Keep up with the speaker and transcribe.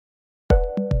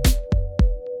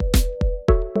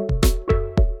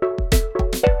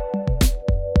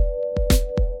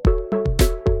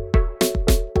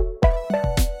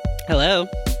Hello.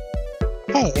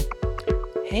 Hey.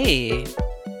 Hey.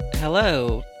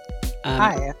 Hello.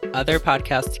 Hi. Other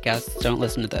podcast guests don't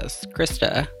listen to this.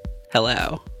 Krista,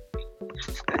 hello.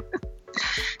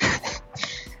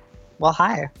 Well,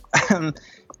 hi. I'm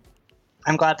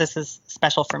glad this is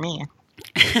special for me.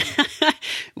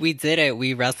 We did it.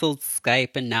 We wrestled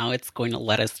Skype, and now it's going to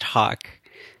let us talk,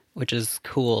 which is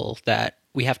cool that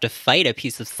we have to fight a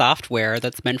piece of software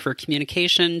that's meant for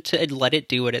communication to let it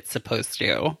do what it's supposed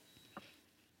to.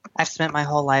 I've spent my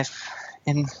whole life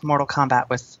in Mortal Kombat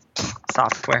with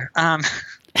software.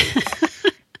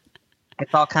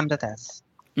 It's all come to this.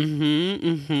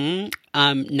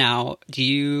 Now, do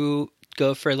you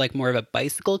go for like more of a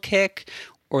bicycle kick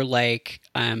or like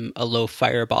a low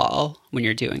fireball when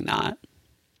you're doing that?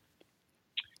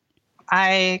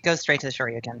 I go straight to the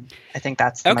Shoryuken. I think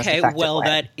that's the most effective way.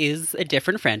 That is a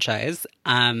different franchise,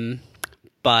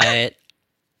 but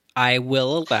I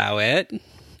will allow it.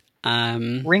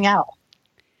 Ring out.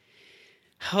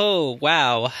 Oh,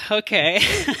 wow. Okay.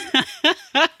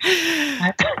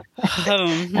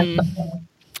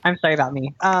 I'm sorry about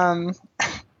me.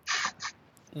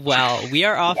 Well, we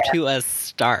are off to a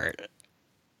start.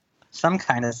 Some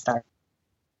kind of start.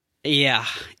 Yeah,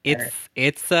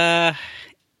 it's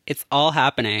all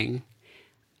happening.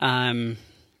 How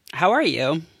are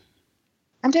you?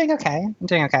 I'm doing okay.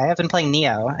 I've been playing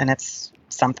Nioh, and it's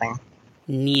something.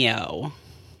 Nioh.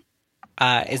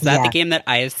 Is that the game that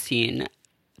I have seen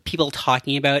people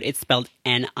talking about? It's spelled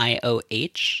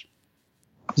Nioh.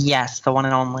 Yes, the one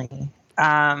and only.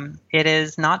 It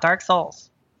is not Dark Souls.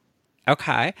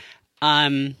 Okay.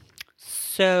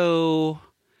 So,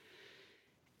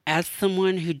 as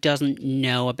someone who doesn't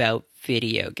know about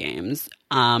video games,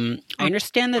 I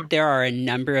understand that there are a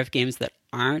number of games that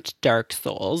aren't Dark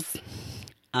Souls.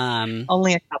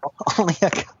 Only a couple.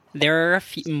 There are a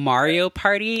few. Mario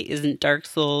Party isn't Dark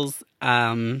Souls.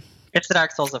 It's the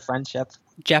Dark Souls of friendship.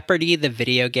 Jeopardy, the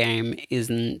video game,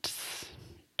 isn't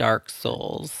Dark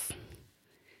Souls.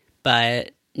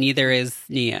 But neither is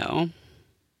Nioh.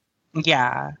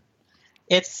 Yeah.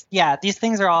 These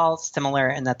things are all similar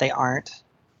in that they're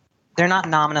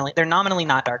nominally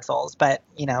not Dark Souls, but,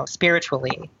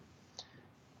 spiritually,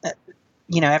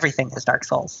 everything is Dark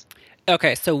Souls.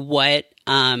 Okay, so what,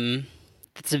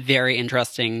 that's a very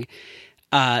interesting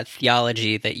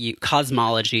cosmology that you've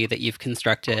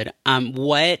constructed.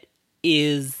 What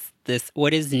is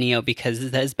Nioh?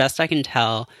 Because as best I can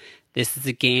tell, this is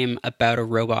a game about a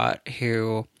robot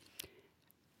who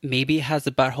maybe has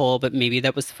a butthole, but maybe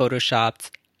that was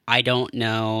photoshopped. I don't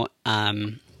know.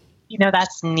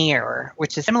 That's Nier,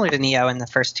 which is similar to Nioh in the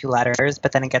first two letters,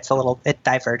 but then it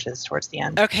diverges towards the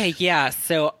end. Okay, yeah.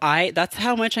 So that's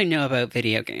how much I know about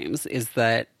video games, is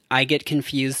that I get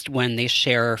confused when they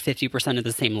share 50% of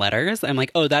the same letters. I'm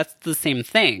like, oh, that's the same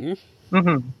thing.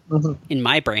 Mm-hmm. Mm-hmm. In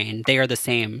my brain, they are the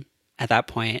same at that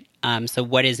point. So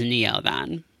what is Nioh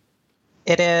then?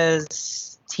 It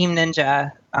is Team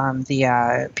Ninja,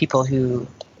 the people who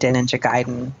did Ninja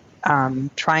Gaiden,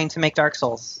 trying to make Dark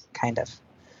Souls, kind of.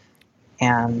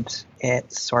 And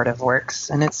it sort of works,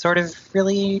 and it sort of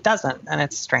really doesn't, and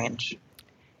it's strange.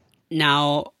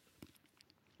 Now,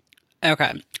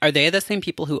 okay, are they the same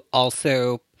people who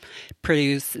also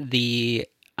produce the,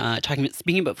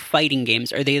 speaking about fighting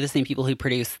games, are they the same people who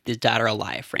produce the Dead or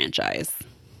Alive franchise?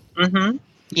 Mm-hmm.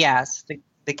 Yes,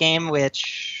 the game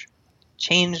which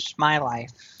changed my life.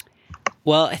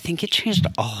 Well, I think it changed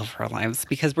all of our lives,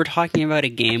 because we're talking about a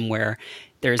game where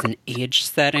there's an age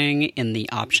setting in the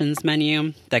options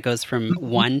menu that goes from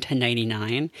 1 to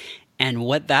 99. And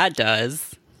what that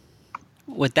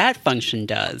function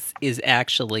does is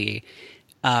actually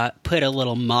put a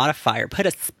little modifier, put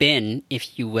a spin,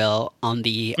 if you will, on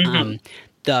the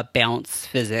bounce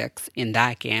physics in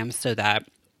that game, so that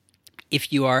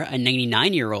if you are a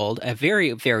 99-year-old, a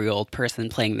very, very old person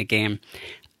playing the game,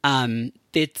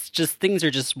 it's just, things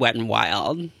are just wet and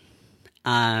wild.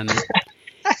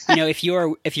 If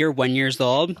you're 1 year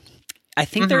old, I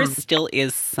think there still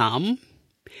is some,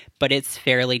 but it's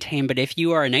fairly tame. But if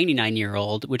you are a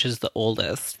 99-year-old, which is the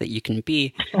oldest that you can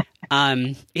be,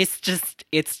 things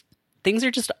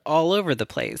are just all over the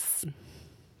place.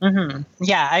 Mm-hmm.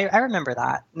 Yeah, I remember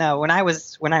that. No, when I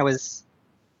was,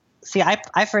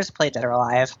 I first played Dead or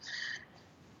Alive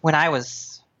when I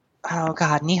was,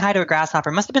 knee-high to a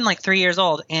grasshopper. Must have been like 3 years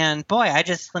old. And boy,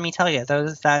 let me tell you,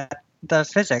 the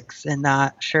physics in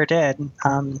that sure did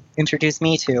introduce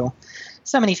me to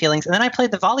so many feelings. And then I played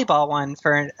the volleyball one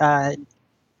for an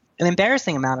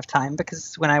embarrassing amount of time,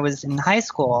 because when I was in high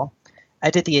school, I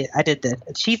did the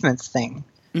achievements thing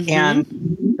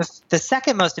And the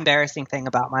second most embarrassing thing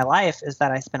about my life is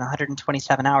that I spent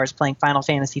 127 hours playing Final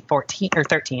Fantasy 14 or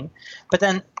 13. But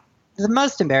then the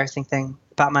most embarrassing thing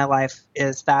about my life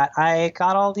is that I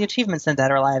got all the achievements in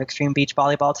Dead or Alive Extreme Beach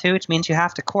Volleyball 2, which means you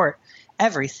have to court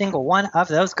every single one of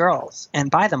those girls and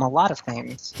buy them a lot of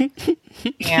things.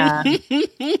 And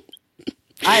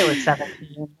I was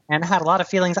 17 and had a lot of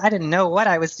feelings I didn't know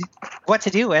what to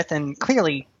do with, and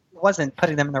clearly wasn't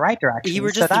putting them in the right direction. You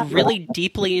were just really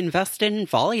deeply invested in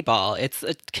volleyball. It's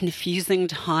a confusing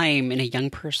time in a young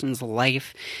person's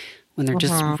life when they're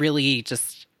just really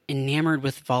just enamored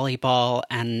with volleyball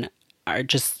and are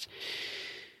just,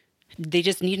 they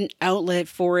just need an outlet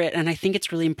for it. And I think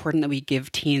it's really important that we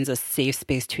give teens a safe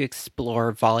space to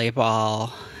explore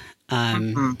volleyball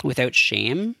without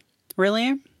shame,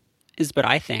 really, is what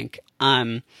I think.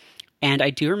 And I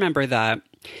do remember that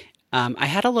I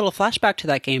had a little flashback to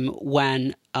that game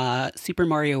when Super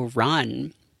Mario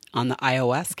Run on the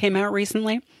iOS came out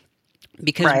recently.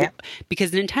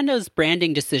 Because Nintendo's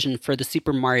branding decision for the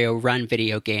Super Mario Run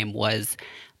video game was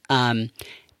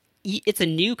it's a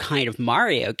new kind of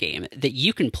Mario game that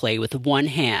you can play with one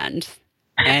hand.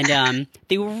 And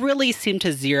they really seemed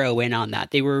to zero in on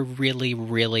that. They were really,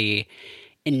 really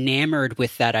enamored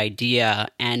with that idea.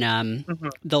 And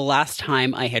the last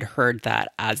time I had heard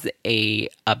that as a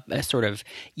sort of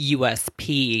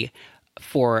USP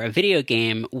for a video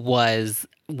game was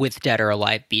with Dead or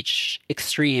Alive Beach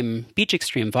Extreme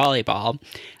Volleyball,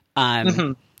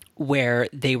 where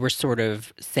they were sort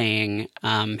of saying,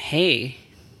 hey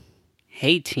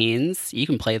teens, you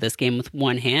can play this game with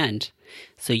one hand.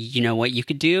 So you know what you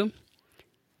could do?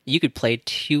 You could play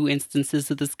 2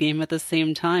 instances of this game at the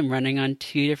same time, running on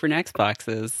 2 different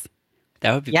Xboxes.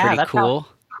 That would be pretty cool.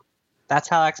 That's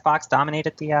how Xbox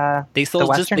dominated they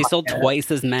sold twice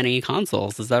as many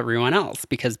consoles as everyone else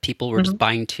because people were just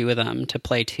buying 2 of them to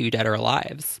play 2 Dead or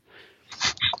Alives.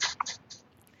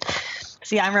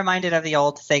 See, I'm reminded of the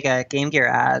old Sega Game Gear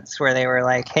ads where they were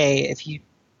like, "Hey, if you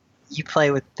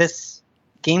play with this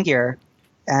Game Gear,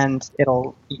 and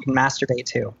you can masturbate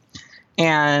too."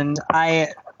 And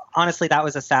honestly, that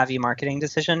was a savvy marketing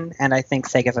decision, and I think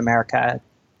Sega of America,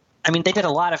 I mean, they did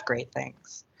a lot of great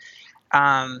things.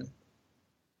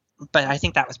 But I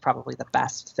think that was probably the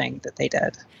best thing that they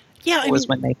did. Yeah, video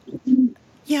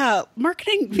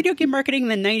game marketing in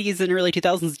the 90s and early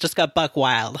 2000s just got buck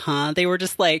wild, huh? They were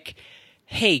just like,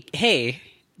 hey,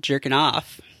 jerking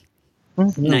off.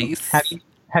 Nice.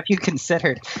 Have you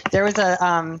considered? There was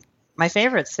my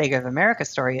favorite Sega of America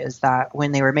story is that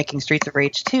when they were making Streets of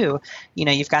Rage 2,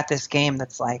 you've got this game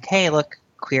that's like, hey, look,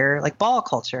 queer, like ball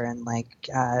culture, and like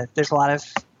there's a lot of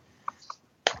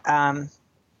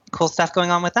cool stuff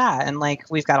going on with that, and like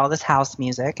we've got all this house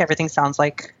music, everything sounds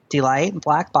like Delight and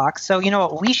Black Box. So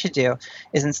what we should do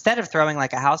is, instead of throwing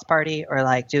like a house party or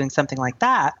like doing something like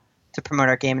that to promote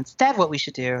our game, instead what we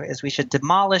should do is we should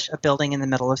demolish a building in the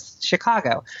middle of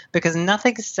Chicago, because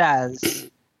nothing says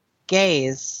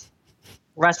gays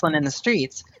wrestling in the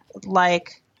streets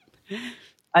like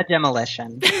a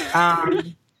demolition.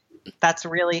 That's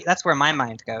where my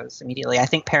mind goes immediately. I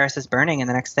think Paris is burning, and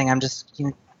the next thing I'm just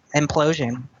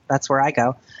implosion. That's where I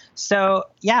go. So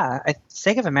yeah,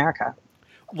 Sega of America.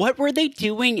 What were they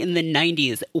doing in the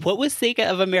 90s? What was Sega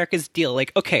of America's deal?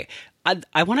 Like, okay,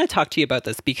 I want to talk to you about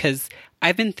this because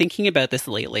I've been thinking about this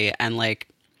lately, and like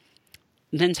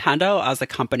Nintendo as a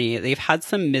company, they've had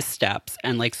some missteps,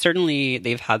 and like certainly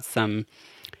they've had some,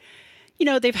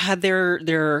 they've had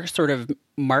their sort of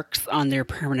marks on their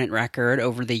permanent record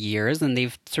over the years, and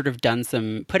they've sort of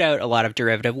put out a lot of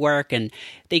derivative work, and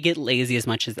they get lazy as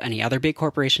much as any other big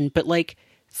corporation. But like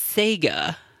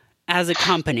Sega as a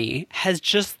company has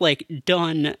just like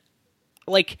done,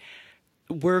 like,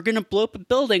 we're going to blow up a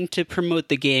building to promote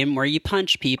the game where you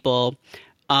punch people.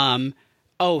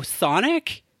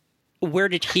 Sonic? Where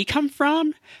did he come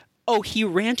from? Oh, he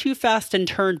ran too fast and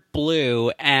turned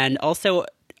blue. And also,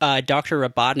 Dr.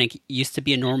 Robotnik used to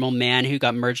be a normal man who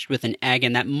got merged with an egg,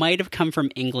 and that might have come from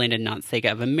England and not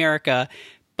Sega of America.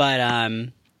 But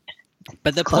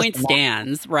the point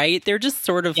stands, right? They're just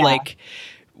sort of like,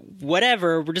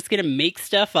 whatever, we're just going to make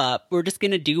stuff up. We're just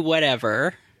going to do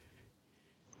whatever.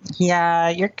 Yeah,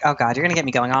 you're going to get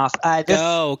me going off.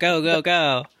 Go.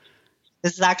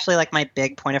 This is actually like my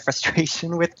big point of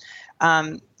frustration with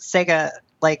Sega.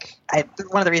 Like,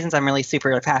 one of the reasons I'm really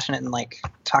super passionate and like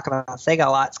talk about Sega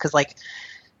a lot is because like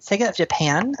Sega of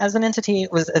Japan as an entity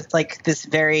was like this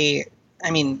very, I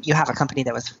mean, you have a company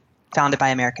that was founded by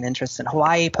American interests in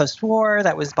Hawaii post-war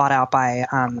that was bought out by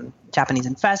Japanese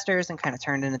investors and kind of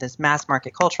turned into this mass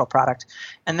market cultural product.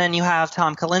 And then you have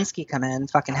Tom Kalinske come in,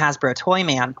 fucking Hasbro toy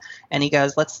man, and he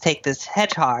goes, let's take this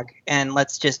hedgehog and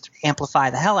let's just amplify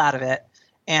the hell out of it.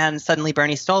 And suddenly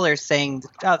Bernie Stoller's saying,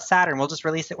 oh, Saturn, we'll just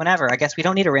release it whenever. I guess we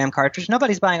don't need a RAM cartridge.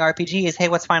 Nobody's buying RPGs. Hey,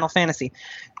 what's Final Fantasy?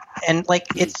 And like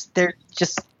they're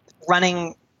just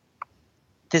running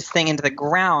this thing into the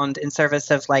ground in service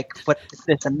of like what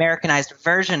this Americanized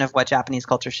version of what Japanese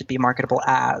culture should be marketable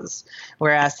as.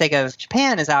 Whereas Sega of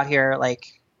Japan is out here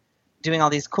like doing all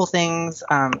these cool things.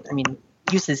 I mean,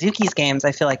 Yu Suzuki's games,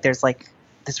 I feel like there's like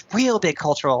this real big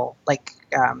cultural like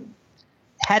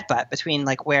headbutt between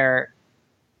like what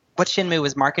Shenmue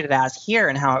was marketed as here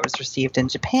and how it was received in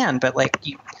Japan. But like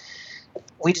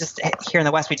we just here in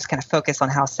the West, we just kind of focus on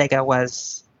how Sega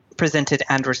was presented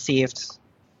and received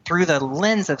through the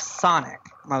lens of Sonic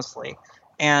mostly,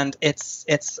 and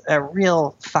it's a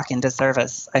real fucking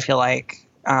disservice. I feel like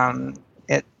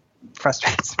it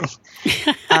frustrates me.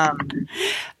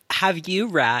 Have you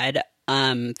read?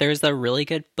 There's a really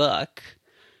good book,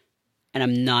 and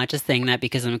I'm not just saying that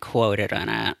because I'm quoted on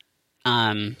it.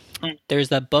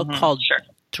 There's a book called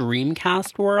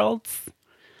Dreamcast Worlds,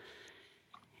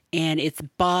 and it's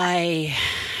by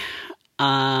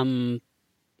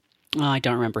I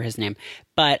don't remember his name,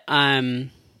 but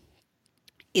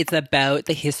it's about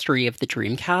the history of the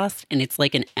Dreamcast, and it's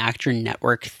like an actor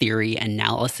network theory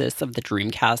analysis of the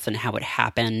Dreamcast and how it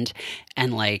happened,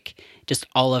 and like just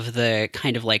all of the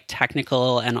kind of like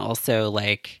technical and also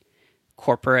like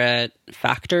corporate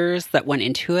factors that went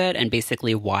into it, and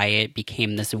basically why it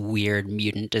became this weird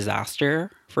mutant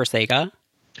disaster for Sega.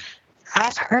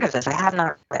 I've heard of this. I have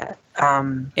not read it.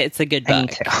 It's a good book. I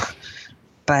need to.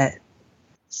 But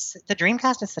the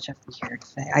Dreamcast is such a weird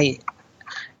thing.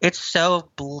 It's so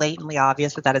blatantly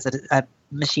obvious that is a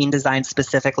machine designed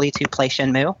specifically to play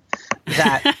Shenmue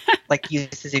that like Yu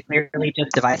Suzuki really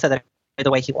just devised it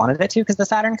the way he wanted it to because the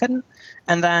Saturn couldn't.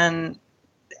 And then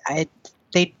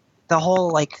the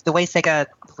whole like the way Sega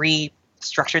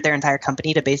restructured their entire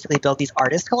company to basically build these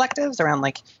artist collectives around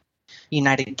like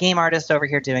United Game Artists over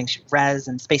here doing Rez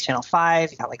and Space Channel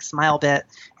 5. You got like Smilebit,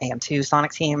 AM2,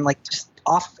 Sonic Team, like just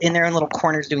off in their own little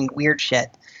corners doing weird shit.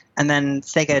 And then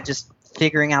Sega just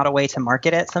figuring out a way to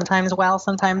market it sometimes well.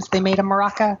 Sometimes they made a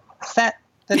maraca set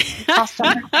that cost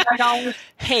 $100.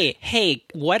 Hey,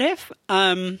 what if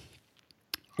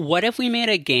we made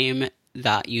a game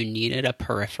that you needed a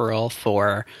peripheral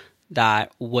for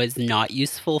that was not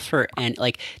useful for and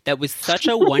like that was such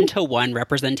a one-to-one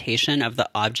representation of the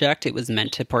object it was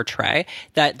meant to portray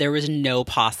that there was no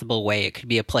possible way it could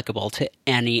be applicable to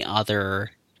any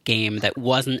other game that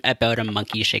wasn't about a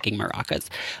monkey shaking maracas.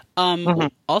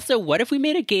 Also, what if we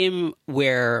made a game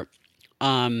where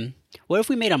what if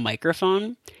we made a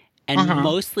microphone and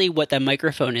mostly what the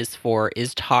microphone is for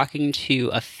is talking to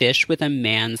a fish with a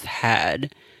man's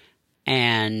head,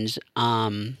 and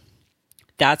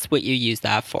that's what you use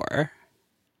that for?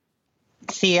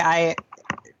 See,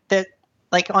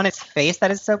 like on its face, that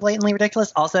is so blatantly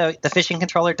ridiculous. Also, the fishing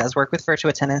controller does work with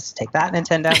Virtua Tennis. Take that,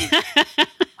 Nintendo.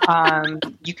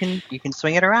 You can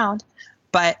swing it around,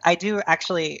 but I do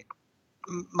actually.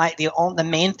 The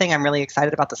main thing I'm really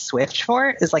excited about the Switch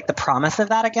for is like the promise of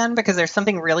that again, because there's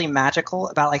something really magical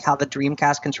about like how the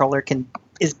Dreamcast controller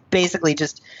is basically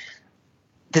just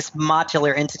this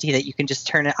modular entity that you can just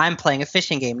turn it. I'm playing a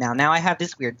fishing game now. Now I have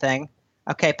this weird thing.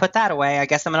 Okay, put that away. I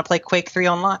guess I'm going to play Quake 3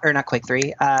 online, or not Quake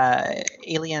 3,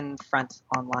 Alien Front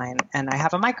online, and I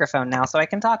have a microphone now so I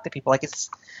can talk to people. Like it's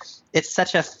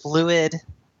such a fluid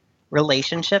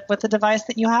relationship with the device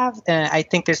that you have, and I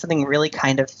think there's something really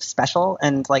kind of special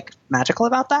and like magical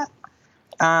about that.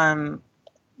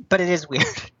 But it is weird.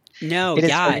 No,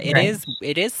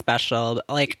 it is special.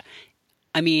 Like,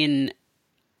 I mean,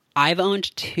 I've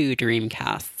owned 2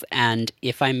 Dreamcasts, and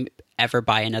if I'm ever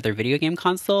buy another video game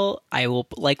console, I will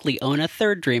likely own a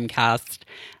 3rd Dreamcast.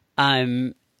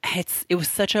 It was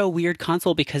such a weird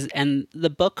console because, and the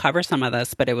book covers some of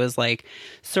this, but it was like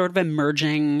sort of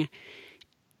emerging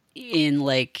in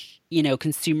like, you know,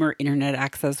 consumer internet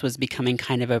access was becoming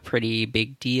kind of a pretty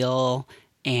big deal.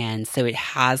 And so it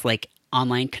has like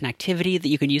online connectivity that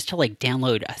you can use to like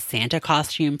download a Santa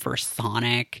costume for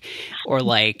Sonic or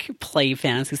like play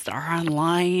Phantasy Star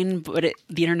Online. But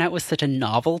the internet was such a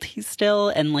novelty still.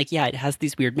 And like, yeah, it has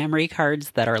these weird memory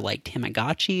cards that are like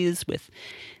Tamagotchis with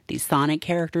these Sonic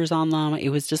characters on them. It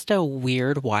was just a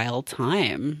weird, wild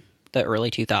time, the early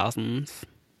 2000s.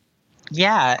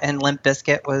 Yeah, and Limp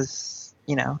Bizkit was,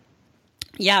 you know.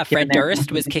 Yeah, Fred Durst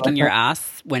was kicking your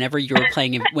ass whenever you were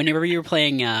playing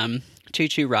Choo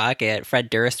Choo Rocket. Fred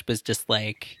Durst was just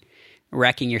like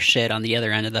wrecking your shit on the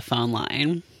other end of the phone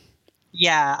line.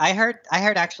 Yeah, I heard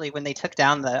actually when they took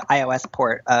down the iOS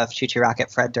port of Choo Choo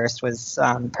Rocket, Fred Durst was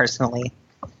personally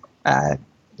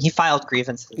he filed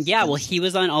grievances. Yeah, well, he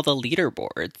was on all the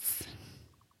leaderboards.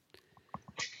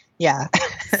 Yeah.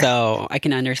 So I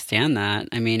can understand that.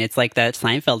 I mean, it's like that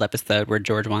Seinfeld episode where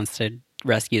George wants to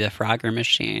rescue the Frogger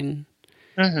machine.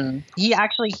 Mm-hmm. He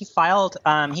filed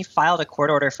a court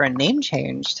order for a name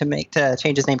change to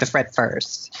change his name to Fred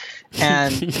First,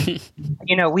 and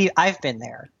I've been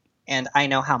there, and I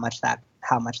know how much that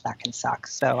can suck.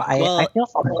 So I feel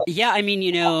for it. Yeah, I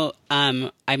mean,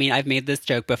 I've made this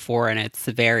joke before, and it's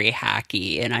very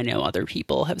hacky, and I know other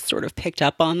people have sort of picked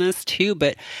up on this too.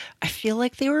 But I feel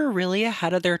like they were really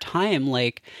ahead of their time.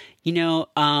 Like,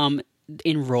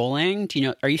 in Rolling,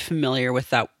 are you familiar with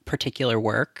that particular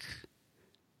work?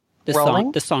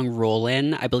 The song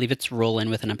 "Rollin'," I believe it's "Rollin"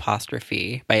 with an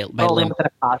apostrophe by Rollin' with an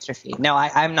apostrophe. No,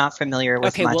 I'm not familiar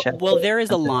with much of it. Well, there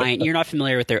is a line. You're not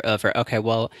familiar with their oeuvre. Okay,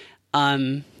 well,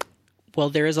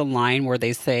 there is a line where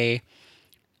they say,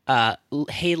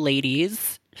 "Hey,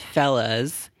 ladies,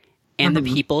 fellas, and the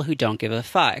people who don't give a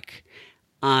fuck."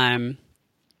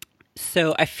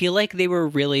 So I feel like they were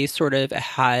really sort of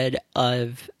ahead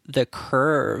of the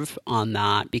curve on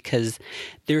that because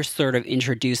they're sort of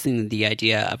introducing the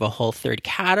idea of a whole third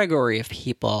category of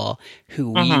people who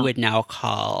we would now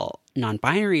call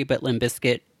non-binary, but Limp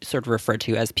Bizkit sort of referred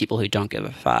to as people who don't give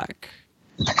a fuck.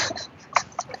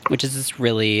 Which is just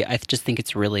really, I just think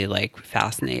it's really like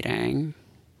fascinating.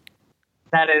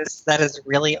 That is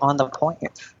really on the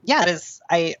point. Yeah, it is.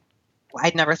 I'd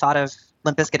never thought of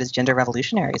Limp Bizkit as gender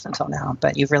revolutionaries until now,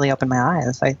 but you've really opened my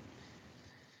eyes.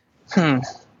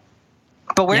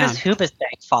 But where does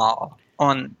Hoobastank fall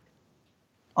on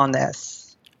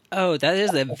this? Oh, that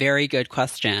is a very good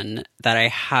question that I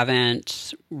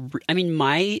haven't. I mean,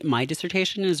 my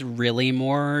dissertation is really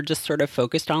more just sort of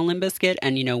focused on Limp Bizkit,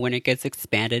 and when it gets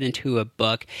expanded into a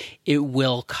book, it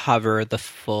will cover the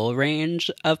full range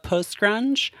of post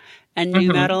grunge and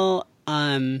new metal.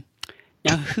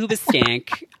 Now,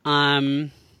 Hoobastank,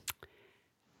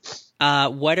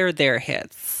 what are their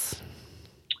hits?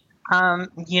 I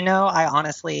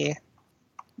honestly,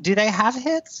 do they have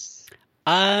hits?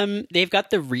 They've got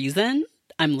The Reason.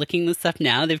 I'm looking this up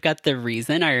now. They've got The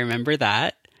Reason. I remember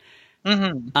that.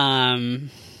 Mm-hmm.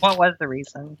 What was The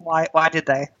Reason? Why did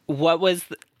they? I'm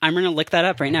going to look that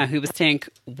up right now. Hoobastank,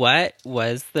 what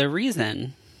was The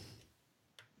Reason?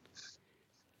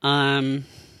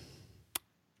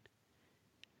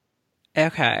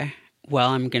 Okay. Well,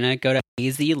 I'm going to go to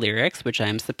AZ Lyrics, which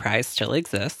I'm surprised still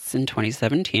exists in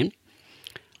 2017.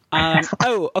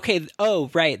 Okay. Oh,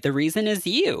 right. The Reason Is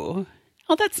You.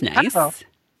 Oh, that's nice. Oh.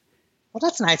 Well,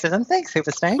 that's nice of them. Thanks,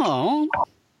 Hoobastank.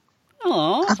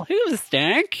 Oh,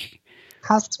 Hoobastank.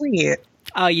 How sweet.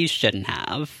 Oh, you shouldn't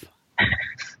have.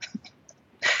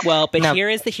 Well, but no. Here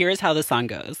is how the song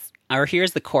goes. Or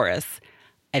here's the chorus.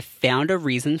 I found a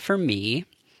reason for me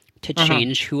to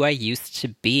change who I used to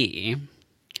be.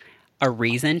 A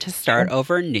reason to start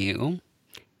over new.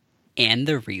 And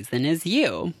the reason is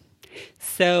you.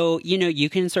 So, you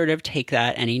can sort of take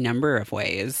that any number of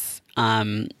ways.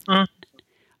 I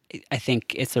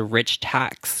think it's a rich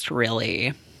text,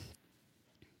 really.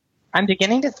 I'm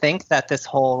beginning to think that this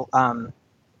whole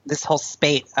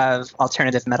spate of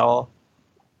alternative metal,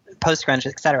 post-grunge,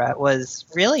 etc., was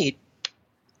really,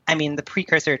 the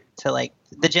precursor to, like,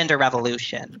 the gender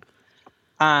revolution.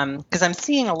 Because I'm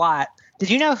seeing a lot. Did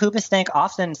you know Hoobastank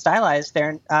often stylized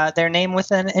their name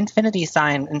with an infinity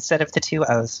sign instead of the two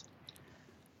O's?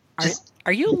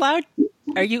 Are you allowed?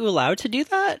 Are you allowed to do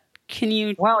that? Can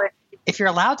you? Well, if you're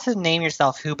allowed to name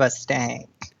yourself Hoobastank,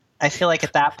 I feel like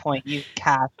at that point you've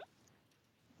cast,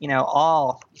 you've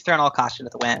thrown all caution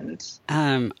to the wind.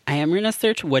 I am going to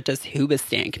search what does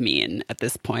Hoobastank mean at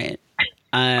this point.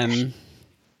 Their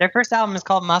first album is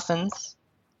called Muffins.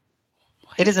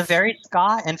 What? It is a very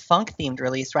ska and funk themed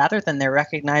release rather than their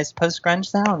recognized post grunge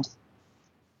sound.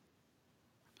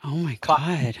 Oh my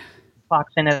god!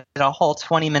 Clocks in at a whole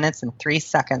 20 minutes and 3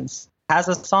 seconds. Has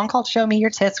a song called "Show Me Your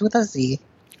Tits" with a Z.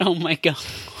 Oh my god!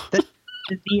 The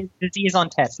Z is on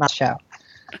tits, not show.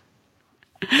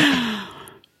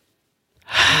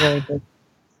 Really good.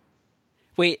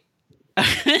 Wait,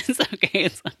 it's okay.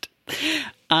 It's not.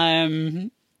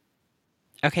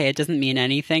 Okay, it doesn't mean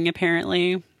anything.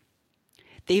 Apparently,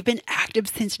 they've been active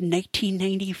since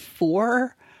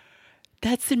 1994.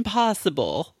 That's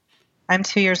impossible. I'm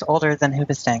 2 years older than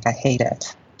Hoobastank. I hate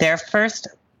it.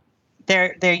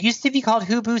 There used to be called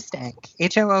Hoobustank.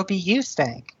 Hoobu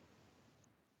Stank.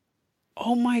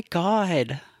 Oh my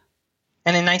god.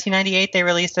 And in 1998, they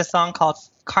released a song called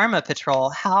Karma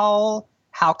Patrol. How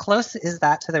close is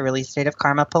that to the release date of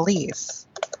Karma Police?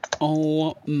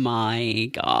 Oh my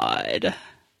God.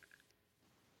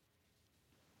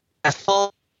 A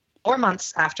full 4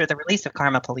 months after the release of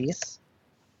Karma Police.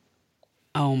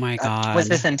 Oh my God. Was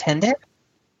this intended?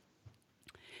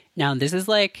 Now, this is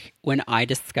like when I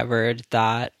discovered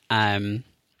that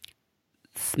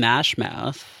Smash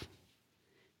Mouth,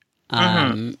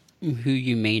 who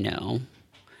you may know.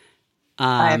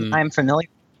 I'm familiar,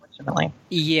 unfortunately.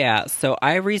 Yeah, so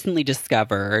I recently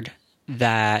discovered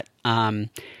that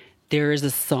there is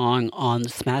a song on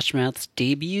Smash Mouth's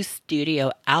debut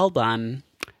studio album,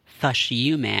 Thush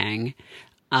Yumang,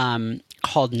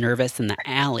 called Nervous in the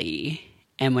Alley.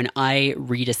 And when I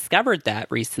rediscovered that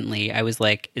recently, I was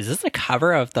like, is this a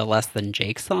cover of the Less Than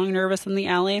Jake song, Nervous in the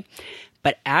Alley?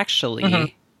 But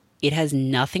actually, it has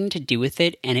nothing to do with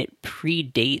it, and it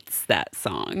predates that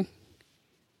song.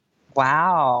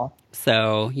 Wow.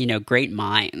 So, great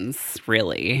minds,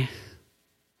 really.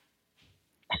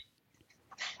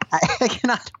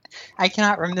 I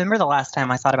cannot remember the last time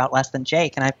I thought about Less Than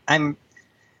Jake, and I'm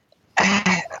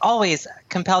always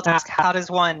compelled to ask, how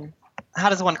does one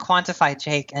quantify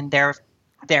Jake and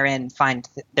therein find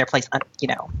their place,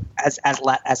 as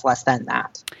less than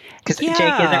that? Because Jake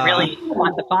isn't really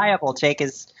quantifiable.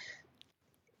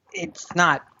 It's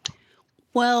not.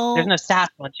 Well, there's no stats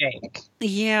on Jake.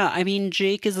 Yeah, I mean,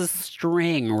 Jake is a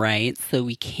string, right? So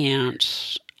we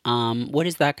can't. What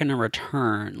is that going to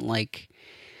return? Like,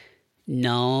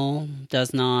 null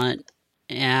does not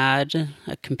add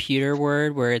a computer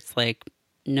word where it's like,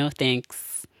 no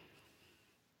thanks,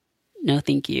 no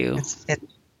thank you.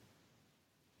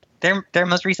 Their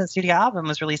most recent studio album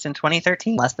was released in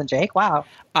 2013. Less Than Jake. Wow.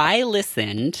 I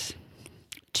listened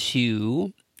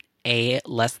to a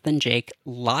Less Than Jake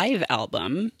live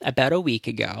album about a week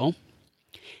ago.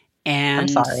 And, I'm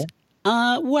sorry.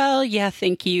 Well, yeah,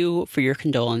 thank you for your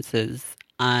condolences.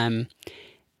 The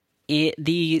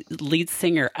lead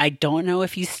singer, I don't know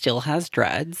if he still has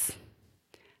dreads.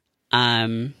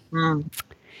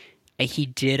 He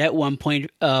did at one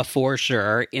point, for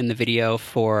sure, in the video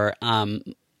for, I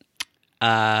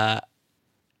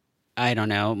don't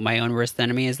know, My Own Worst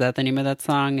Enemy. Is that the name of that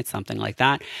song? It's something like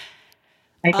that.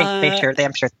 I think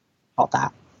I'm sure all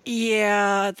that.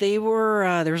 Yeah, they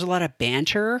were. There was a lot of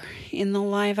banter in the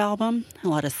live album. A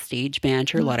lot of stage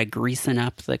banter, a lot of greasing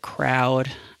up the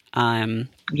crowd.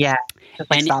 Yeah,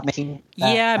 just like stop making.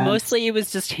 Mostly it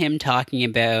was just him talking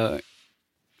about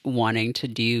wanting to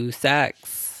do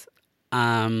sex,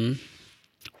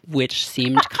 which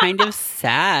seemed kind of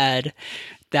sad.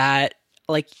 That,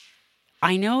 like,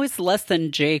 I know it's Less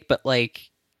Than Jake, but like,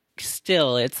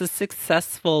 still, it's a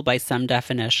successful, by some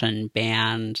definition,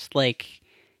 band. Like,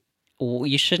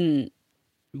 you shouldn't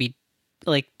be,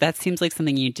 like, that seems like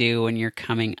something you do when you're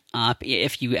coming up,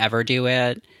 if you ever do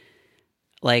it.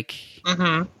 Like,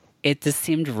 it just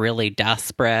seemed really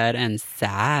desperate and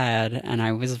sad, and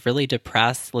I was really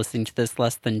depressed listening to this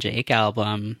Less Than Jake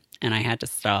album, and I had to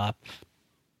stop.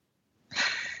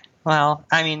 Well,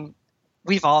 I mean,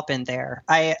 we've all been there.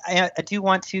 I do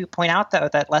want to point out, though,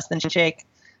 that Less Than Jake,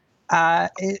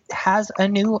 it has a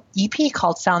new EP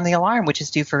called Sound the Alarm, which is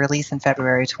due for release in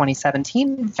February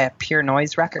 2017 at Pure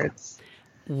Noise Records.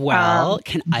 Well,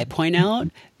 can I point out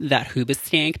that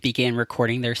Hoobastank began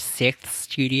recording their 6th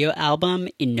studio album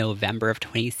in November of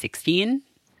 2016?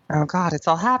 Oh, God, it's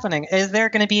all happening. Is there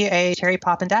going to be a Cherry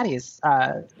Pop and Daddy's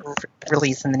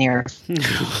release in the near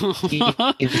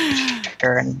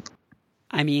future?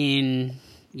 I mean,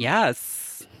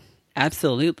 yes,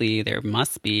 absolutely, there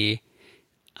must be.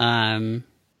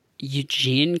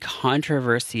 Eugene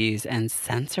controversies and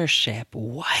censorship.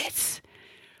 What?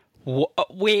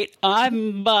 Wait,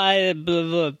 I'm by.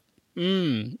 Okay.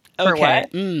 For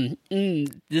what?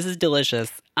 This is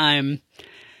delicious.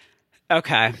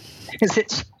 Okay. Is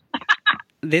it?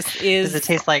 This is. Does it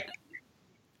taste like?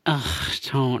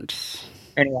 Don't.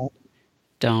 Anyway.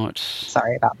 Don't.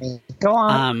 Sorry about me. Go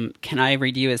on. Can I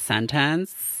read you a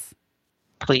sentence?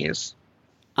 Please.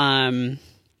 Okay,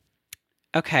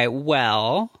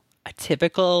 well, a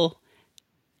typical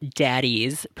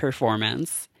Daddy's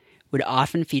performance would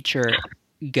often feature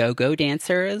go-go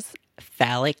dancers,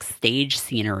 phallic stage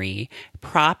scenery,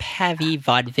 prop-heavy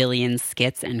vaudevillian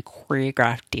skits, and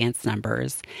choreographed dance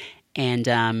numbers.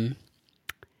 And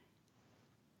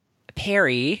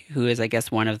Perry, who is, I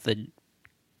guess, one of the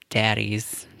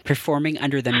Daddies, performing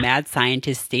under the mad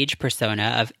scientist stage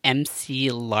persona of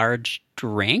MC Large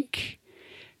Drink,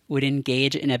 would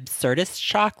engage in absurdist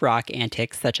shock rock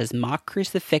antics such as mock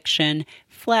crucifixion,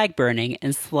 flag burning,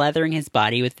 and slathering his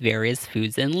body with various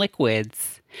foods and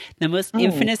liquids. The most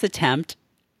infamous attempt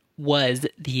was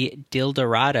the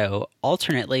Dildorado,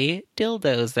 alternately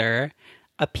Dildozer,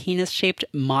 a penis-shaped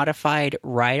modified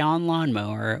ride-on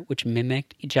lawnmower which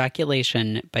mimicked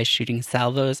ejaculation by shooting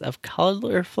salvos of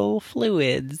colorful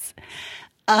fluids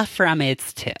from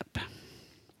its tip.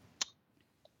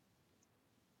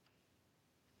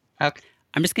 Okay.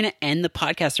 I'm just going to end the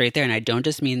podcast right there, and I don't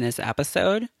just mean this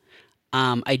episode.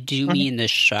 I do mean the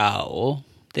show.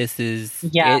 This is...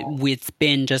 It's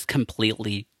been just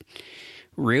completely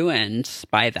ruined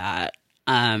by that.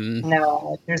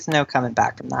 No, there's no coming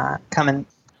back from that.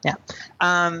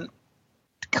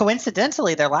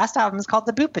 Coincidentally, their last album is called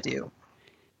The Boopadoo,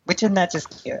 which isn't that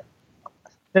just cute?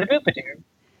 The Boopadoo.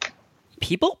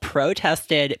 People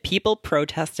protested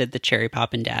the Cherry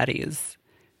Poppin' Daddies.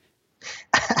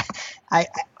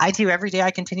 I do every day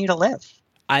I continue to live.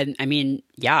 I mean,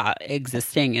 yeah,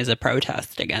 existing is a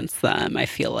protest against them. I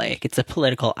feel like it's a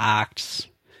political act.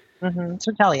 It's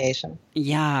retaliation.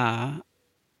 Yeah.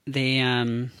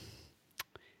 They,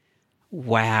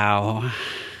 wow.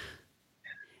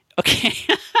 Okay.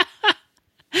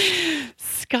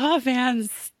 Ska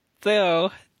bands,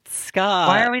 though. Ska.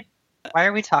 Why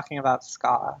are we talking about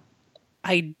ska?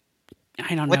 I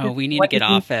don't know. We need to get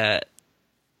off it.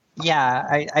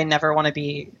 Yeah, I never want to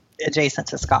be adjacent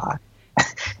to ska.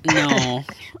 No.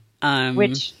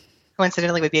 Which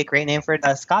coincidentally would be a great name for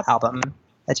a ska album,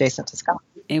 adjacent to ska.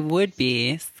 It would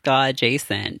be ska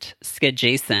adjacent.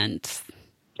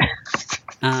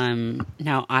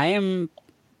 Now I am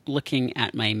looking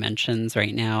at my mentions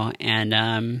right now, and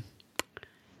oh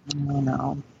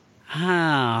no.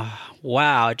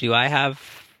 Wow, do I have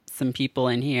some people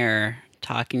in here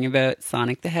talking about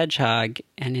Sonic the Hedgehog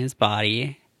and his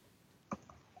body?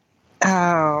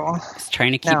 Oh. Just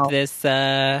trying to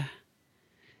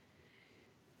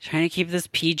keep this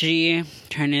PG,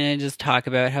 trying to just talk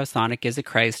about how Sonic is a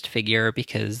Christ figure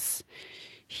because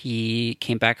he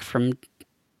came back from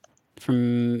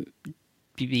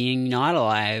being not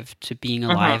alive to being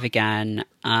alive again.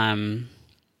 And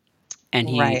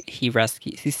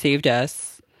he saved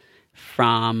us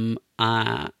from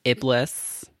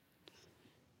Iblis.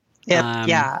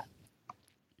 Yeah.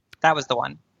 That was the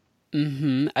one.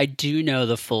 I do know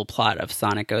the full plot of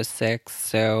Sonic 06,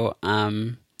 so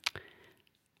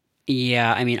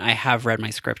yeah, I mean, I have read my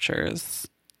scriptures.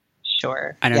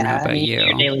 Sure. I don't know about you.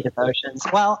 Your daily devotions.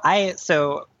 Well,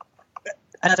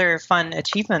 another fun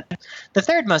achievement. The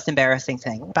third most embarrassing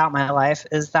thing about my life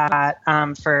is that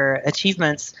for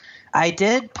achievements, I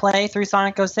did play through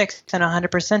Sonic 06 and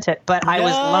 100% it, but I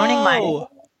was loaning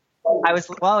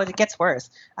it gets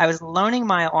worse. I was loaning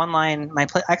my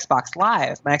Xbox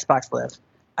Live.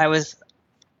 I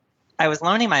was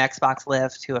loaning my Xbox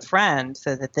Live to a friend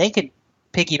so that they could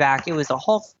piggyback. It was a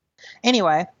whole...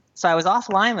 Anyway, so I was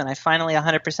offline when I finally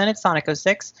 100%ed Sonic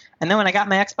 06, and then when I got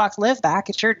my Xbox Live back,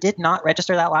 it sure did not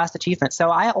register that last achievement. So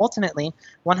I ultimately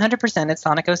 100%ed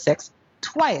Sonic 06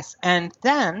 twice. And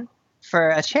then, for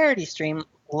a charity stream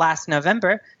last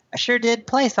November, I sure did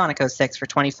play Sonic 06 for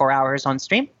 24 hours on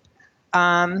stream.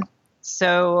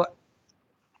 So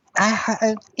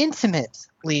I'm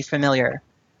intimately familiar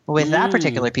with that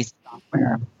particular piece of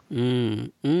software.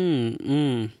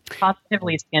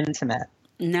 Positively intimate.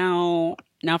 Now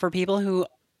for people who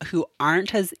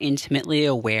aren't as intimately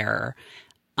aware,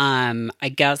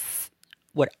 I guess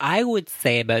what I would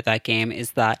say about that game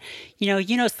is that,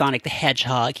 you know Sonic the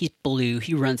Hedgehog, he's blue,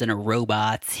 he runs into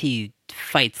robots, he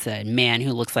fights a man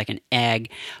who looks like an egg.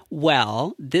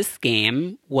 Well, this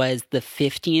game was the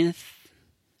 15th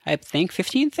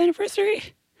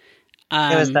anniversary.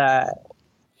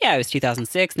 It was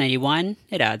 2006, 91.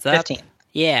 It adds up. 15.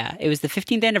 Yeah, it was the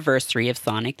 15th anniversary of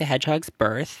Sonic the Hedgehog's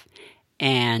birth.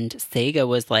 And Sega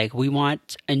was like, we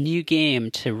want a new game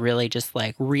to really just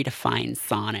like redefine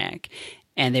Sonic.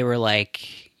 And they were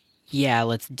like, yeah,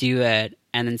 let's do it.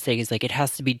 And then Sega's like, it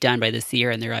has to be done by this year.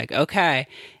 And they're like, okay.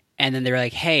 And then they were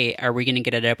like, hey, are we going to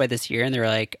get it out by this year? And they're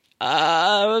like,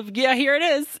 yeah, here it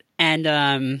is.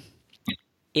 And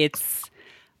it's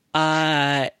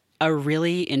a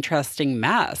really interesting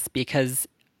mess because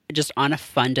just on a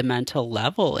fundamental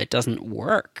level, it doesn't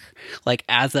work. Like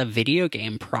as a video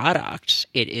game product,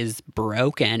 it is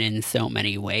broken in so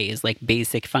many ways. Like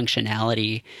basic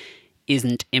functionality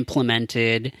isn't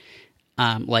implemented.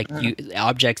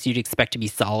 Objects you'd expect to be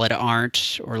solid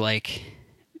aren't, or like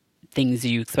things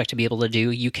you expect to be able to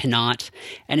do, you cannot.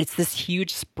 And it's this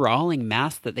huge sprawling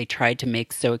mess that they tried to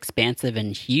make so expansive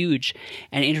and huge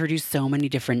and introduce so many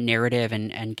different narrative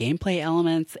and gameplay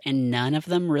elements, and none of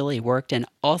them really worked. And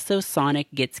also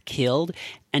Sonic gets killed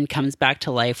and comes back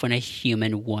to life when a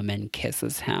human woman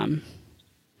kisses him.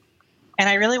 And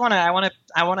I really want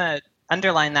to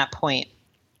underline that point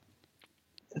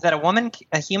that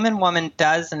a human woman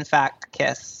does in fact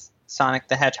kiss Sonic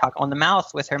the Hedgehog on the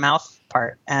mouth with her mouth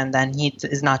part, and then he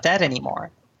is not dead anymore.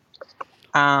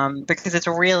 Because it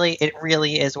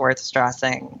really is worth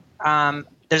stressing.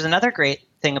 There's another great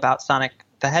thing about Sonic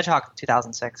the Hedgehog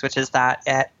 2006, which is that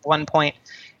at one point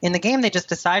in the game, they just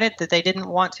decided that they didn't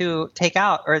want to take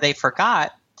out, or they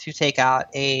forgot to take out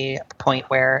a point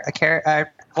where a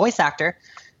voice actor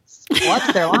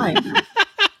flubs their line.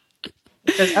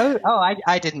 Says,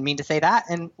 I didn't mean to say that,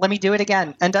 and let me do it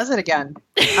again, and does it again.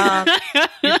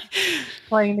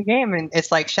 Playing the game, and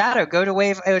it's like, Shadow, go to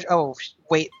Wave. Oh,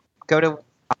 wait, go to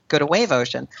Wave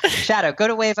Ocean. Shadow, go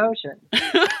to Wave Ocean.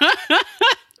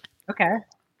 Okay,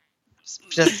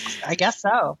 just I guess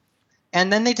so.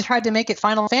 And then they tried to make it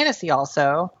Final Fantasy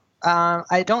also.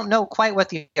 I don't know quite what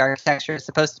the architecture is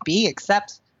supposed to be,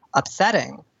 except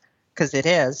upsetting, because it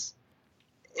is.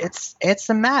 It's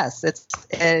a mess. It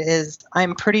is.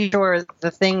 I'm pretty sure the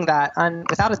thing that,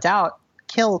 without a doubt,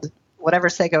 killed whatever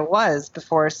Sega was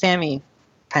before Sammy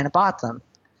kind of bought them,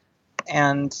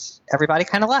 and everybody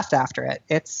kind of left after it.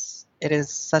 It is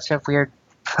such a weird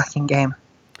fucking game.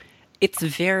 It's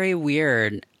very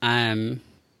weird. And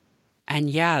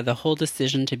yeah, the whole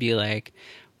decision to be like,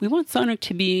 we want Sonic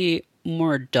to be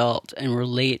more adult and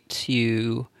relate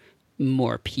to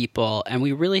more people, and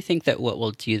we really think that what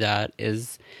will do that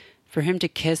is for him to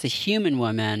kiss a human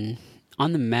woman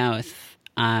on the mouth,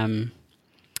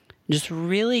 just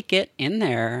really get in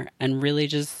there and really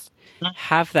just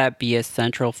have that be a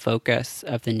central focus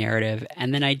of the narrative.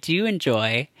 And then I do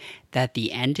enjoy that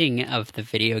the ending of the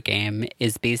video game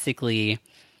is basically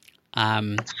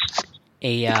a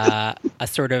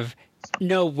sort of,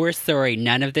 no, we're sorry,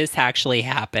 none of this actually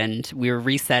happened, we're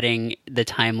resetting the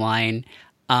timeline.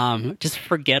 Just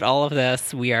forget all of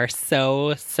this. We are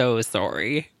so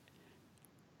sorry.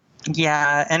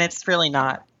 Yeah, and it's really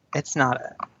not. It's not.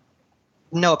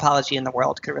 No apology in the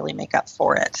world could really make up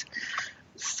for it.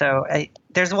 So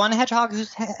there's one hedgehog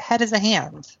whose head is a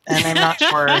hand, and I'm not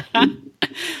sure.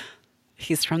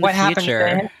 He's from the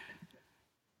future,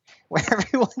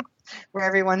 where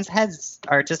everyone's heads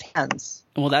are just hands.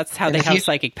 Well, that's how they have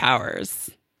psychic powers.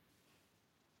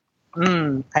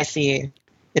 I see.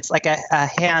 It's like a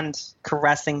hand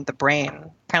caressing the brain,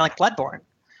 kind of like Bloodborne.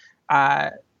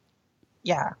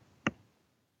 Yeah.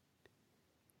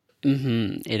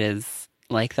 It is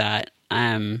like that.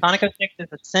 Sonic 06 is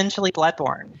essentially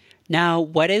Bloodborne. Now,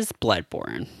 what is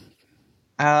Bloodborne?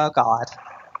 Oh, God.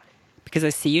 Because I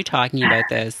see you talking about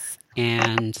this,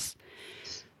 and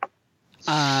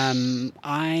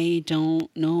I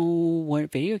don't know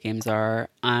what video games are.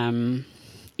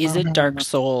 Is it Dark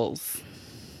Souls?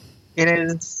 It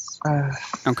is.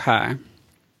 Okay.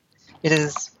 It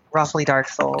is roughly Dark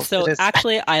Souls. So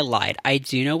actually, I lied. I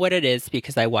do know what it is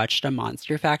because I watched a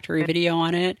Monster Factory video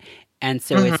on it. And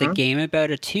so it's a game about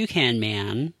a toucan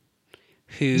man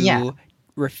who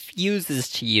refuses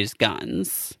to use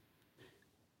guns.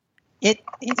 It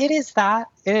is that.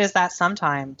 It is that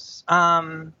sometimes.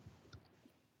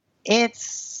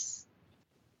 It's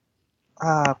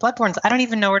Bloodborne's. I don't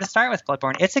even know where to start with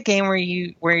Bloodborne. It's a game where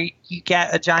you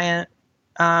get a giant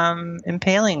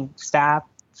impaling stab,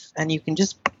 and you can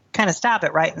just kind of stab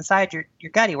it right inside your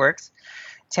gutty works,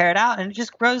 tear it out, and it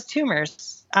just grows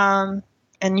tumors.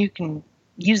 And you can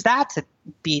use that to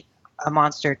beat a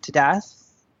monster to death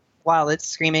while it's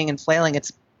screaming and flailing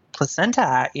its placenta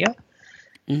at you.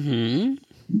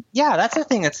 Yeah, that's the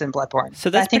thing that's in Bloodborne. So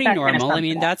that's pretty normal. I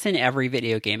mean, that's in every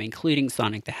video game, including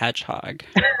Sonic the Hedgehog.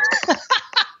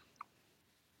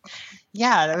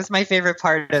 Yeah, that was my favorite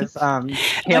part of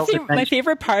Tails' Adventure. My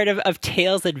favorite part of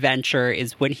Tails' Adventure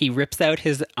is when he rips out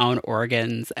his own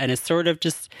organs and is sort of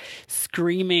just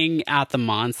screaming at the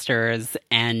monsters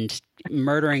and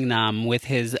murdering them with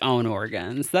his own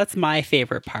organs. That's my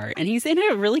favorite part. And he's in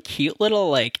a really cute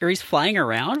little, or he's flying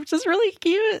around, which is really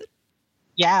cute.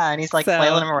 Yeah, and he's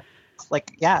flailing him around.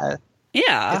 Yeah.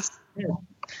 Yeah.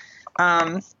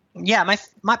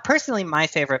 Personally, my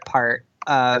favorite part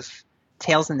of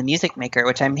Tales and the Music Maker,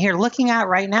 which I'm here looking at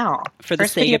right now. For the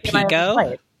Sega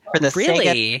Pico? For the really?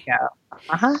 Sega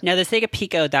Pico. Now, the Sega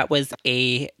Pico, that was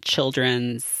a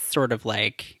children's sort of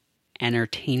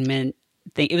entertainment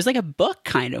thing. It was like a book,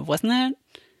 kind of, wasn't it?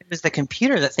 It was the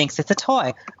computer that thinks it's a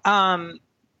toy. I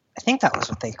think that was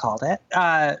what they called it.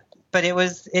 But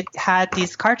it had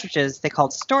these cartridges they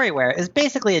called Storyware. It was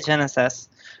basically a Genesis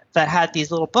that had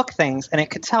these little book things, and it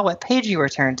could tell what page you were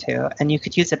turned to, and you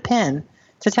could use a pin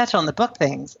to touch on the book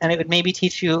things, and it would maybe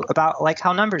teach you about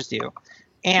how numbers do.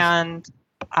 And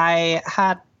I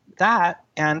had that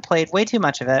and played way too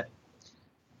much of it.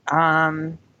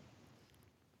 and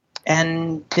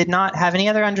did not have any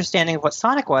other understanding of what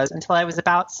Sonic was until I was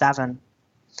about 7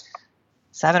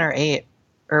 or 8,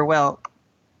 or well,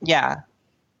 yeah.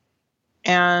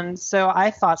 And so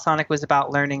I thought Sonic was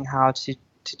about learning how to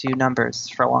do numbers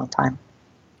for a long time.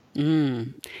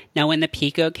 Now, when the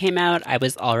Pico came out, I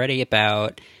was already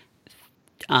about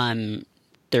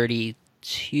 32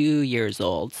 years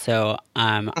old. So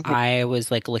I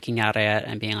was like looking at it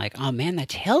and being like, oh man, that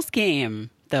Tails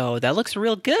game, though, that looks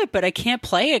real good, but I can't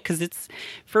play it because it's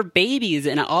for babies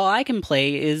and all I can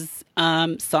play is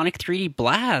Sonic 3D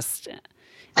Blast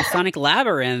and Sonic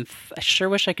Labyrinth. I sure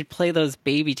wish I could play those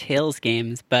baby Tails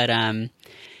games, but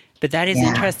that is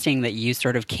interesting that you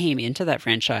sort of came into that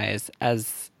franchise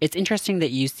as... It's interesting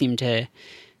that you seem to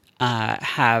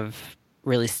have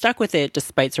really stuck with it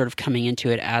despite sort of coming into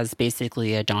it as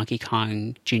basically a Donkey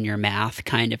Kong Jr. math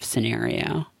kind of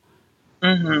scenario.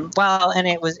 Mm-hmm. Well, and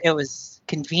it was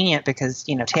convenient because,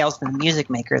 Tales from the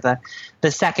Music Maker,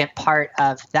 the second part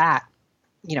of that,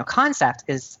 concept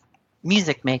is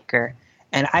Music Maker.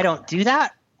 And I don't do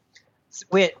that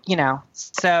with,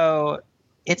 so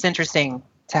it's interesting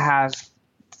to have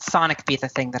Sonic be the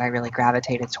thing that I really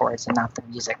gravitated towards and not the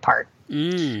music part.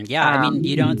 Yeah, I mean,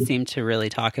 you don't seem to really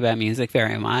talk about music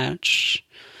very much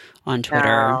on Twitter.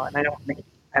 No, and I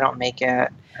don't make it.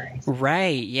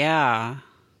 Right, yeah.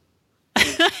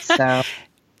 So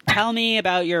tell me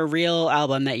about your real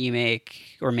album that you make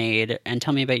or made, and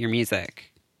tell me about your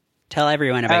music. Tell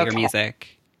everyone about your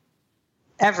music.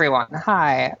 Everyone,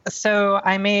 hi. So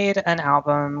I made an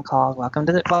album called Welcome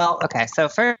to the... Well, okay, so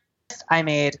first I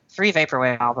made 3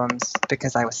 Vaporwave albums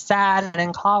because I was sad and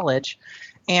in college.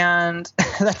 And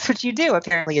that's what you do,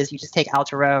 apparently, is you just take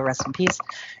Altero, rest in peace,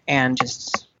 and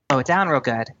just slow it down real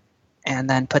good, and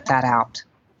then put that out.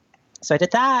 So I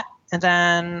did that, and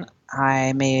then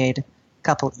I made a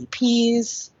couple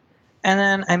EPs, and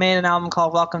then I made an album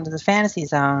called Welcome to the Fantasy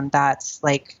Zone that's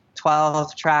like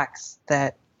 12 tracks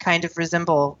that kind of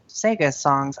resemble Sega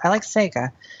songs. I like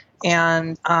Sega.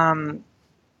 And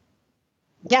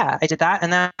yeah, I did that,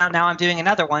 and then now I'm doing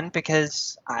another one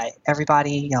because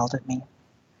everybody yelled at me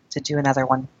to do another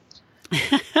one.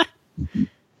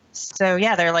 So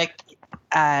yeah, they're like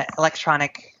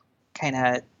electronic kind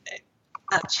of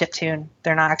not chiptune.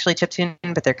 They're not actually chiptune,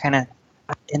 but they're kind of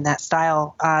in that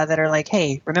style that are like,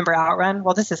 hey, remember Outrun?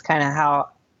 Well, this is kind of how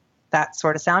that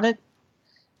sort of sounded.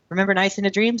 Remember Nights into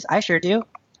Dreams? I sure do.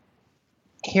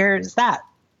 Here's that.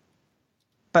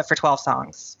 But for 12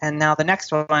 songs. And now the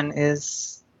next one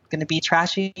is going to be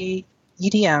trashy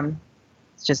EDM.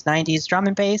 It's just 90s drum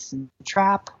and bass and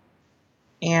trap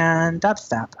and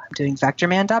dubstep. I'm doing Vector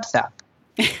Man dubstep.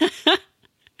 Because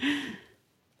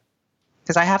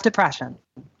I have depression.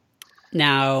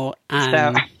 Now,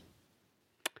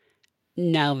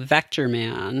 now Vector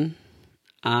Man,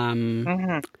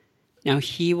 now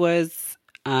he was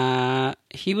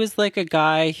like a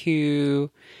guy who,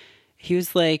 he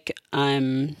was like,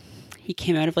 he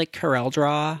came out of like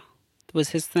CorelDRAW was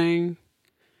his thing.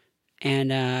 And,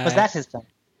 was that his thing?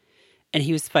 And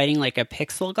he was fighting like a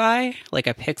pixel guy, like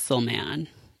a pixel man.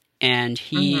 And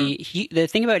he the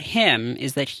thing about him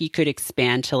is that he could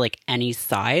expand to like any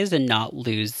size and not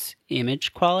lose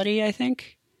image quality, I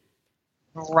think.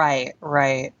 Right.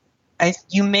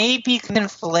 You may be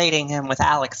conflating him with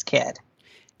Alex Kidd.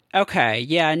 Okay,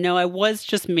 yeah, no, I was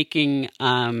just making,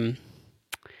 that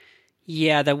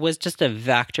was just a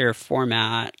vector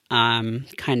format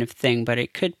kind of thing, but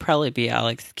it could probably be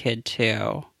Alex Kidd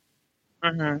too.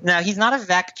 Mm-hmm. No, he's not a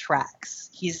Vectrex.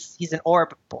 He's an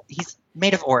orb. He's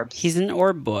made of orbs. He's an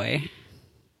orb boy.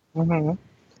 Mm-hmm.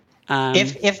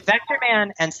 If Vector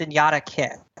Man and Zenyatta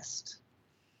kissed,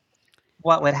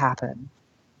 what would happen?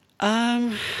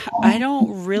 I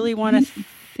don't really want to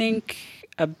think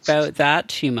about that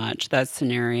too much, that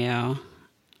scenario.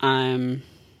 A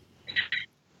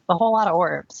whole lot of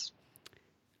orbs.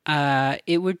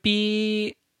 It would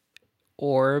be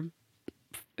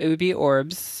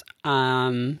orbs.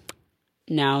 Now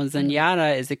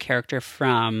Zenyatta is a character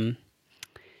from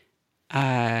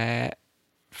Battleborn,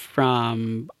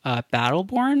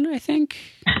 I think.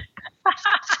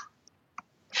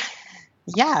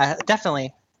 Yeah,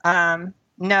 definitely. No,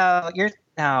 you're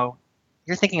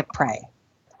thinking of Prey.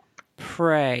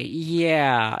 Prey,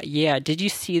 yeah. Did you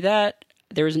see that?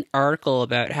 There was an article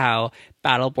about how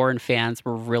Battleborn fans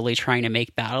were really trying to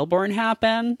make Battleborn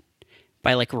happen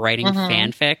by like writing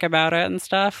fanfic about it and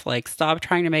stuff. Like, stop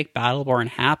trying to make Battleborn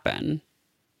happen.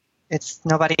 It's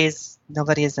nobody is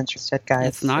interested, guys.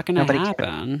 It's not going to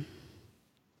happen.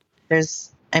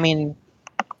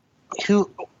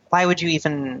 Why would you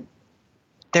even?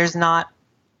 There's no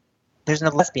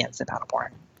lesbians in Battleborn.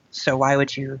 So why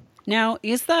would you? Now,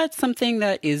 is that something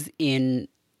that is in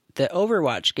the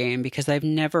Overwatch game? Because I've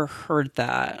never heard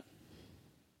that.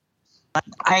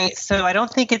 I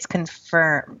don't think it's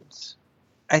confirmed.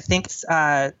 I think it's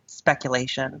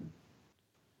speculation.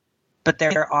 But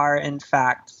there are, in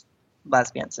fact,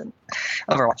 lesbians in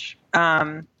Overwatch.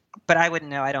 But I wouldn't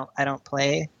know. I don't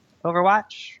play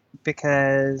Overwatch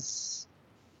because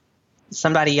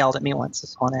somebody yelled at me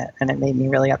once on it, and it made me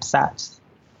really upset.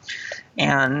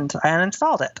 And I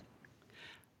uninstalled it.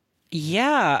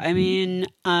 Yeah, I mean,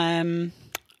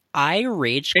 I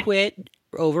rage quit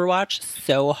Overwatch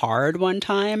so hard one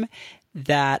time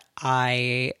that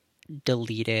I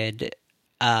deleted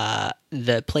the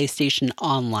PlayStation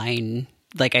Online.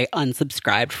 Like, I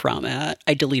unsubscribed from it.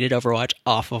 I deleted Overwatch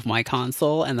off of my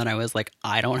console, and then I was like,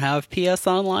 I don't have PS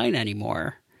Online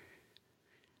anymore.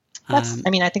 I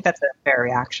think that's a fair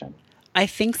reaction. I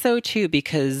think so too,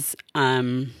 because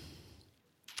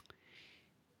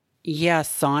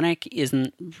Sonic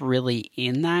isn't really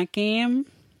in that game,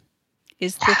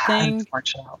 is the thing.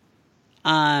 Unfortunately.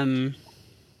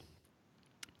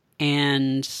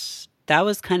 And that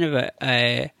was kind of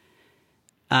a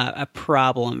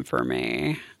problem for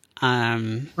me.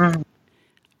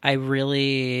 I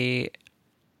really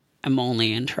am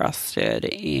only interested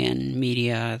in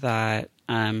media that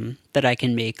I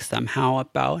can make somehow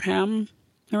about him,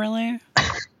 really.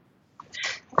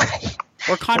 Right.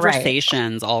 Or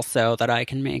conversations also that I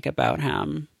can make about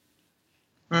him.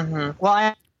 Mm-hmm. Well,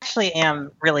 I actually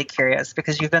am really curious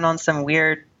because you've been on some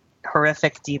weird,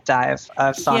 horrific deep dive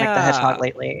of Sonic the Hedgehog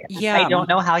lately. Yeah. I don't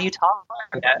know how you talk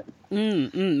about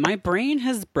it. My brain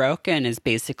has broken is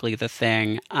basically the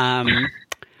thing.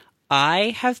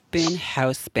 I have been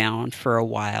housebound for a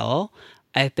while.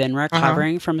 I've been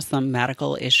recovering from some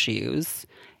medical issues.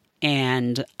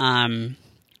 And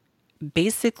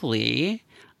basically,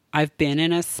 I've been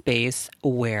in a space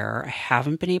where I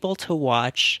haven't been able to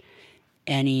watch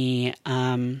any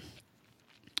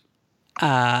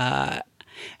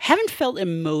haven't felt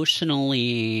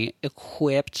emotionally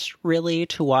equipped really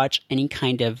to watch any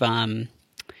kind of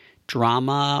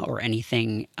drama or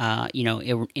anything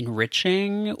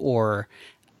enriching or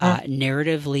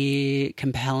narratively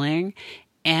compelling.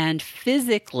 And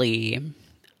physically,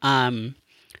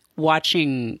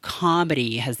 watching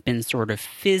comedy has been sort of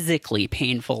physically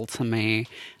painful to me.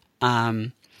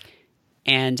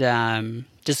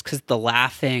 Just because the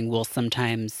laughing will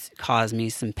sometimes cause me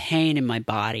some pain in my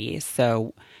body.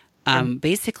 So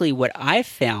basically what I've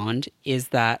found is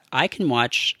that I can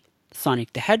watch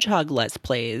Sonic the Hedgehog Let's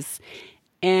Plays,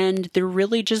 and they're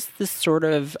really just this sort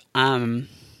of...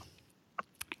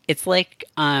 it's like...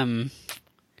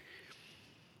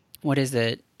 what is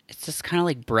it? It's just kind of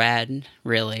like bread,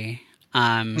 really.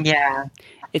 Yeah.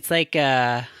 It's like...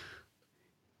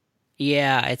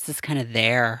 it's just kind of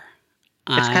there.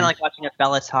 It's kind of like watching a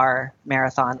Bellatar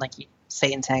marathon, like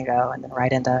Satan Tango, and then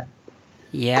right into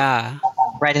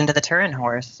the Turin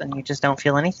horse, and you just don't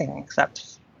feel anything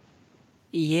except.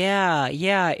 Yeah.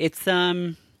 It's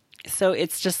so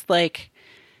it's just like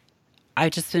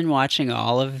I've just been watching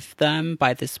all of them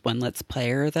by this one Let's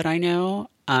Player that I know,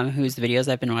 whose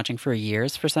videos I've been watching for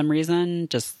years for some reason.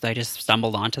 I just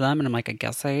stumbled onto them, and I'm like, I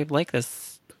guess I like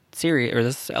this series or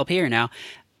this LP right now.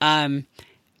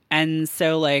 And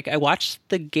so, like, I watched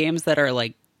the games that are,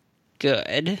 like,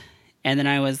 good. And then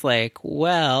I was like,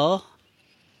 well,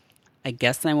 I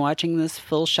guess I'm watching this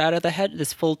full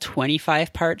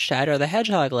 25-part Shadow the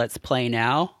Hedgehog Let's Play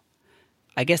now.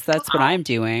 I guess that's what I'm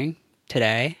doing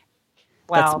today.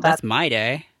 Well, that's my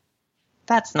day.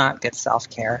 That's not good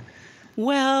self-care.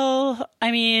 Well,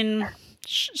 I mean,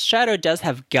 Shadow does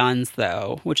have guns,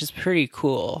 though, which is pretty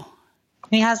cool.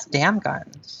 He has damn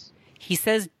guns. He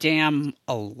says damn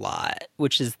a lot,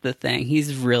 which is the thing.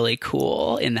 He's really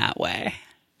cool in that way.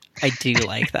 I do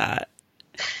like that.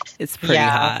 It's pretty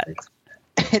hot.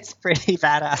 It's pretty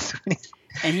badass.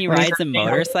 And he rides a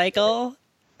motorcycle.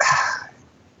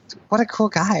 What a cool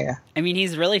guy. I mean,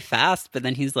 he's really fast, but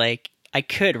then he's like, I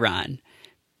could run,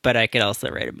 but I could also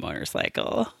ride a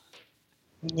motorcycle.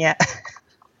 Yeah.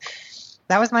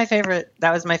 That was my favorite.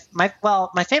 That was my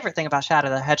favorite thing about Shadow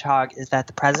the Hedgehog is that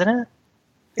the president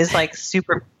is like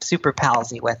super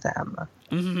palsy with him.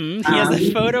 Mm-hmm. He has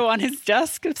a photo on his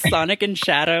desk of Sonic and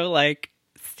Shadow like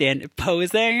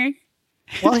posing.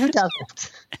 Well, who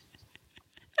doesn't?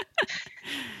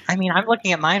 I mean, I'm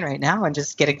looking at mine right now and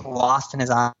just getting lost in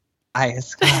his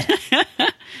eyes.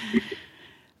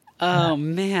 Oh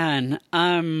man.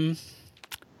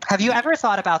 Have you ever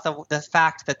thought about the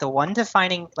fact that the one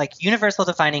defining, like universal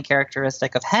defining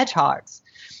characteristic of hedgehogs,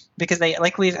 because they,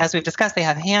 as we've discussed, they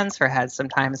have hands for heads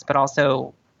sometimes, but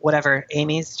also whatever.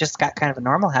 Amy's just got kind of a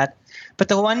normal head. But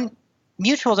the one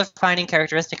mutual defining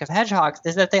characteristic of hedgehogs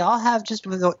is that they all have just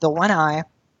the one eye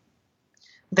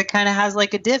that kind of has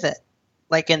like a divot,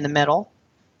 like in the middle.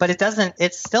 But it doesn't,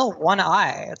 it's still one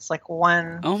eye. It's like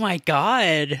one. Oh my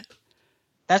God.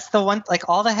 That's the one, like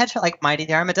all the hedgehog, like Mighty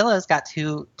the Armadillo's got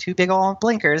two big old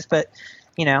blinkers, but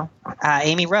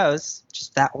Amy Rose,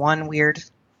 just that one weird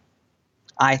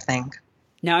eye thing.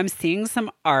 Now I'm seeing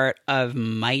some art of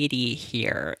Mighty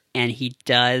here, and he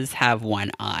does have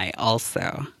one eye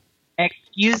also.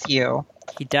 Excuse you.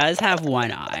 He does have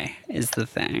one eye, is the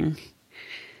thing.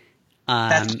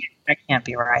 That can't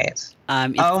be right.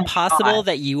 It's possible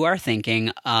that you are thinking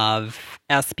of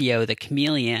Espio the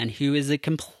Chameleon, who is a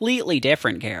completely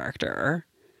different character.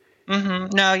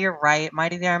 Mm-hmm. No, you're right.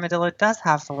 Mighty the Armadillo does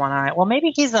have the one eye. Well,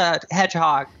 maybe he's a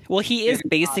hedgehog. Well, he is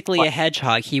basically a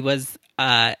hedgehog. He was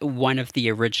one of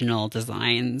the original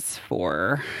designs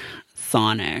for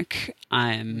Sonic.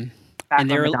 And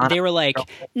they were like,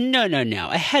 no.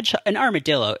 An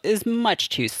armadillo is much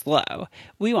too slow.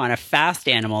 We want a fast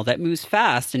animal that moves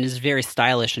fast and is very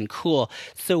stylish and cool.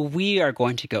 So we are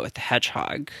going to go with the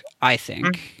hedgehog, I think.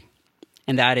 Mm-hmm.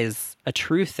 And that is a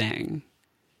true thing.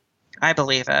 I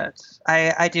believe it.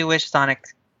 I do wish Sonic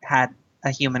had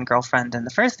a human girlfriend in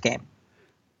the first game.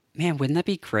 Man, wouldn't that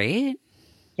be great?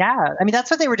 Yeah, I mean,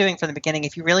 that's what they were doing from the beginning.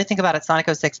 If you really think about it,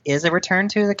 Sonic 06 is a return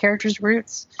to the character's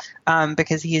roots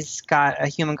because he's got a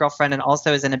human girlfriend and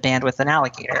also is in a band with an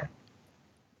alligator.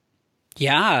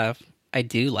 Yeah, I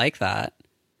do like that.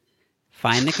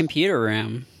 Find the computer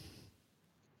room.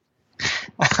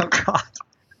 Oh, God.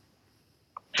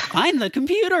 Find the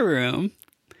computer room.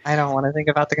 I don't want to think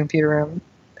about the computer room.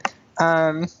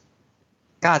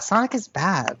 God, Sonic is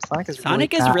bad.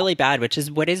 Sonic is really bad, which is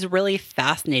what is really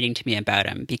fascinating to me about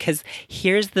him. Because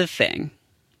here's the thing.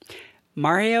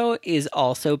 Mario is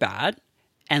also bad.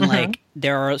 And, like,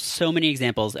 there are so many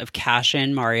examples of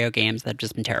cash-in Mario games that have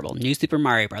just been terrible. New Super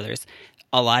Mario Brothers,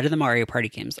 a lot of the Mario Party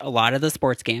games, a lot of the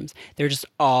sports games, they're just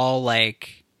all,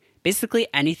 like, basically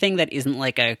anything that isn't,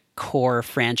 like, a core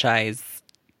franchise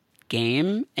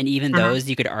game. And even those,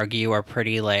 you could argue, are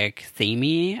pretty, like,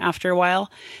 samey after a while.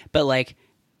 But, like,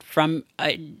 from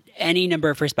any number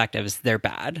of perspectives, they're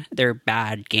bad. They're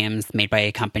bad games made by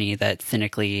a company that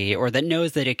cynically, or that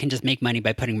knows that it can just make money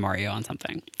by putting Mario on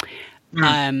something.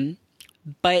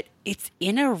 But it's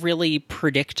in a really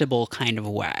predictable kind of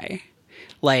way.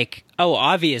 Like,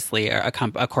 obviously a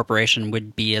corporation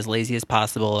would be as lazy as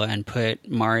possible and put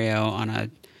Mario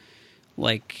on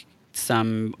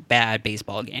some bad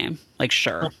baseball game. Like,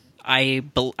 sure, I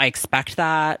expect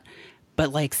that,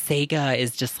 but like Sega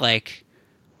is just like,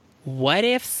 what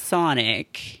if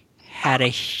Sonic had a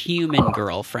human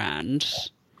girlfriend?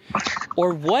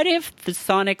 Or what if the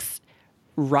Sonic's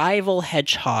rival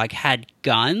hedgehog had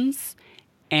guns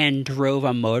and drove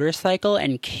a motorcycle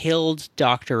and killed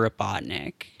Dr.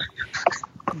 Robotnik?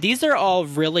 These are all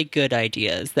really good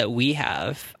ideas that we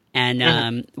have.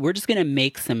 And we're just going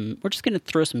to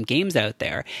throw some games out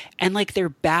there. And like, they're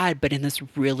bad, but in this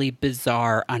really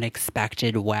bizarre,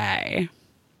 unexpected way.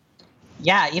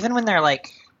 Yeah, even when they're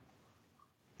like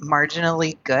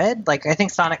marginally good. Like, I think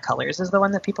Sonic Colors is the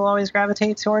one that people always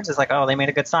gravitate towards. It's like, oh, they made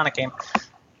a good Sonic game.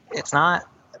 It's not.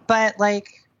 But,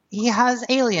 like, he has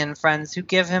alien friends who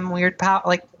give him weird power.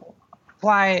 Like,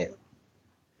 why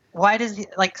does he,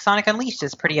 like, Sonic Unleashed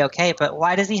is pretty okay, but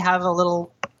why does he have a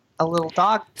little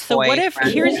dog So what if,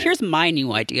 here's my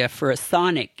new idea for a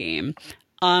Sonic game.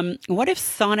 What if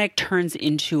Sonic turns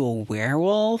into a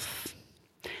werewolf?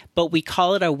 But we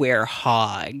call it a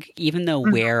werehog, even though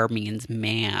were means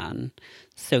man.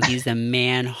 So he's a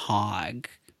man-hog.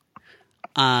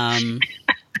 How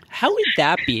would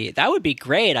that be? That would be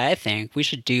great, I think. We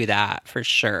should do that for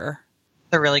sure.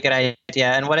 It's a really good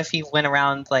idea. And what if he went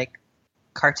around, like,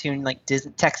 cartoon, like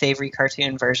Tex Avery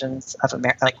cartoon versions of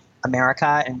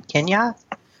America and Kenya?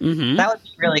 Mm-hmm. That would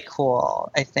be really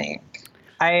cool, I think.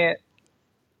 I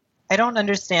don't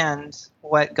understand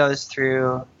what goes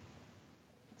through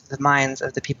the minds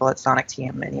of the people at Sonic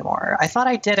Team anymore. I thought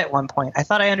I did at one point. I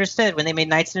thought I understood when they made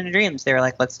Nights into Dreams. They were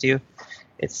like,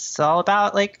 it's all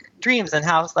about like dreams and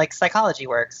how like psychology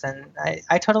works. And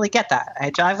I totally get that.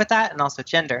 I jive with that, and also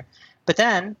gender. But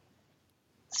then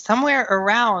somewhere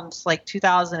around like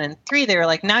 2003, they were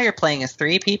like, now you're playing as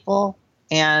 3 people,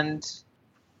 and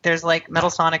there's like Metal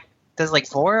Sonic, there's like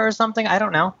 4 or something. I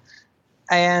don't know.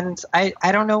 And I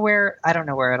don't know where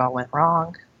it all went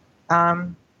wrong.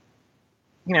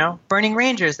 Burning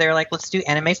Rangers, they were like, let's do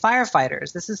anime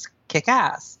firefighters. This is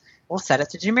kick-ass. We'll set it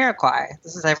to Jamiroquai.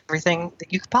 This is everything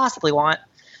that you could possibly want.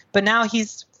 But now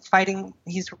he's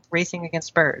racing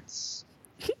against birds.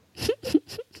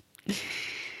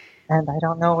 And I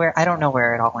don't know where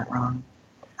it all went wrong.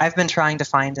 I've been trying to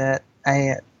find it.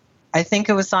 I think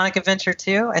it was Sonic Adventure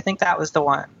 2. I think that was the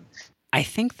one. I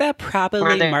think that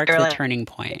probably marked the turning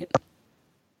point.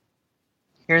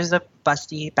 Here's a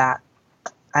busty bat.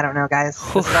 I don't know, guys.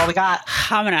 This is all we got.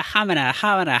 Hamana.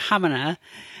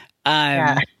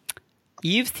 Yeah.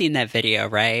 You've seen that video,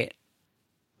 right?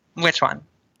 Which one?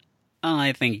 Oh,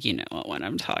 I think you know what one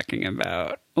I'm talking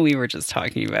about. We were just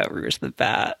talking about Rouge the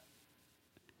Bat.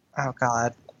 Oh,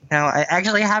 God. No, I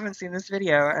actually haven't seen this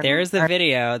video. There's a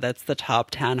video that's the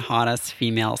top 10 hottest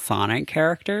female Sonic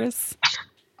characters.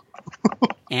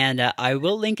 And I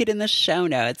will link it in the show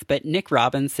notes, but Nick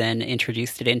Robinson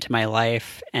introduced it into my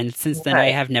life, and since then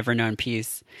I have never known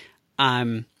peace.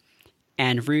 And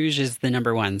Rouge is the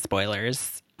number one,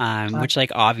 spoilers, which,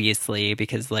 like, obviously,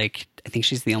 because, like, I think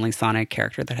she's the only Sonic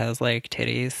character that has, like,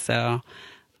 titties, so...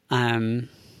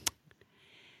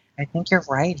 I think you're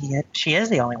right. She is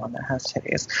the only one that has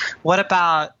titties. What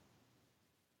about...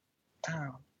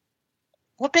 Oh.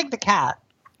 What Big the Cat?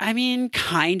 I mean,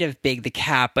 kind of Big the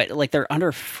Cat, but, like, they're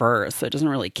under fur, so it doesn't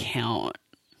really count.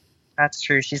 That's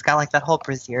true. She's got, like, that whole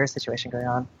brassiere situation going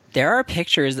on. There are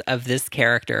pictures of this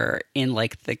character in,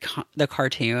 like, the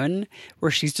cartoon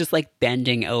where she's just, like,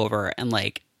 bending over and,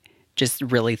 like, just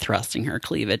really thrusting her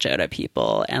cleavage out at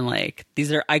people. And, like,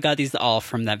 I got these all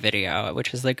from that video,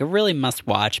 which is, like, a really must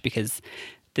watch because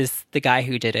the guy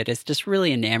who did it is just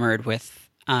really enamored with,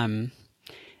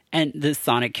 and the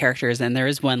Sonic characters, and there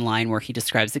is one line where he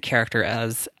describes the character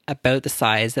as about the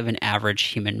size of an average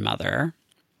human mother,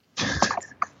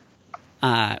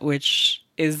 which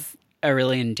is a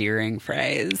really endearing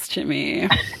phrase to me.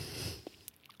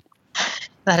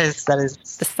 That is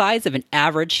the size of an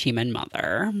average human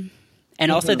mother.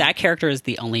 And also that character is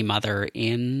the only mother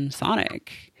in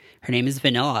Sonic. Her name is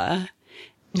Vanilla.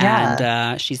 Yeah.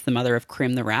 And she's the mother of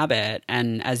Cream the Rabbit.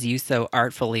 And as you so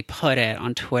artfully put it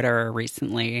on Twitter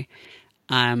recently,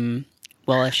 well,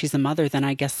 if she's a mother, then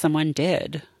I guess someone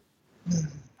did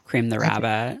Cream the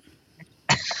Rabbit.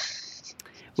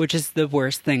 Which is the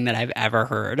worst thing that I've ever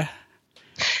heard.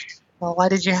 Well, why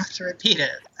did you have to repeat it?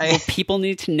 Well, people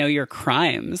need to know your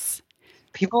crimes.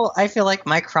 I feel like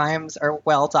my crimes are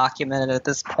well documented at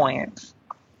this point.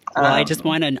 Well, I just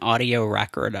want an audio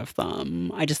record of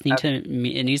them. I just need it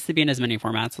needs to be in as many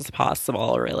formats as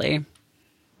possible, really.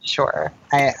 Sure.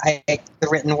 The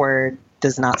written word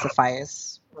does not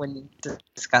suffice when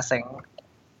discussing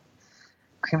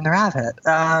Cream the Rabbit.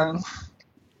 I'll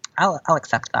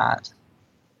accept that.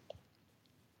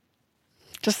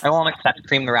 I won't accept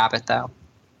Cream the Rabbit, though.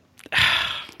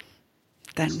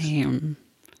 That name.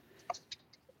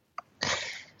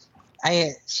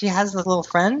 She has a little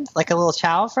friend, like a little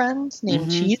Chow friend named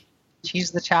Cheese.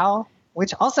 Cheese the Chow,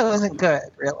 which also isn't good,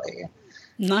 really.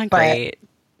 Not great.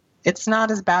 It's not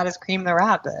as bad as Cream the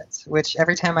Rabbit, which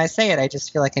every time I say it, I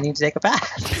just feel like I need to take a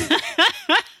bath.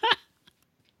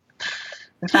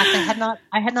 In fact,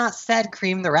 I had not said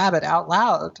Cream the Rabbit out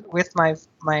loud with my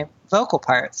vocal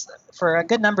parts for a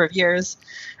good number of years.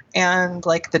 And,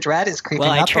 like, the dread is creeping up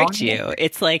on me. Well, I tricked you.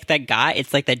 It's like that guy,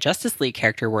 it's like that Justice League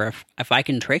character where if I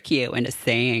can trick you into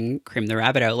saying Cream the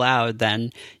Rabbit out loud,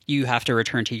 then you have to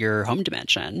return to your home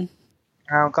dimension.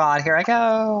 Oh, God, here I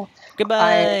go.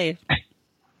 Goodbye.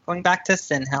 Going back to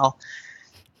Sin Hell.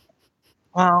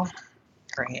 Well,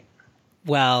 great.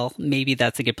 Well, maybe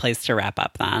that's a good place to wrap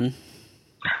up then.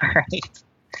 All right.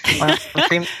 Well,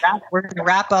 we're going to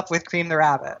wrap up with Cream the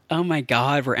Rabbit. Oh my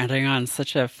God, we're ending on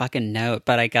such a fucking note.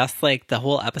 But I guess, like, the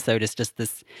whole episode is just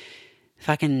this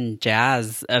fucking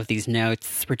jazz of these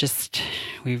notes.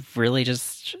 We've really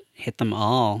just hit them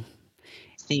all.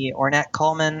 The Ornette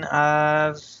Coleman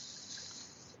of,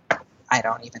 I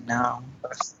don't even know,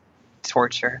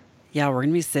 torture. Yeah, we're going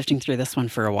to be sifting through this one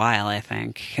for a while, I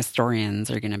think.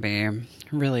 Historians are going to be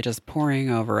really just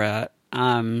poring over it.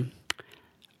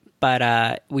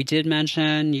 But we did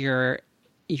mention your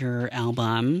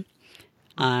album.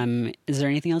 Is there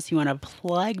anything else you want to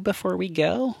plug before we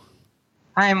go?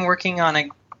 I'm working on a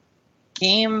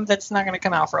game that's not going to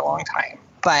come out for a long time,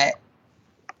 but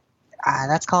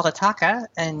that's called Ataka,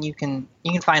 and you can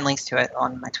find links to it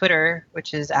on my Twitter,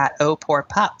 which is at Oh Poor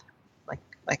Pup,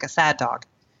 like a sad dog.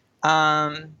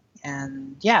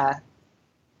 And yeah,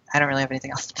 I don't really have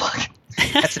anything else to plug.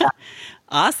 That's about it.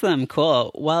 Awesome.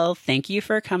 Cool. Well, thank you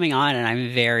for coming on, and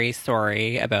I'm very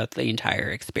sorry about the entire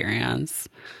experience.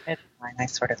 It's fine. I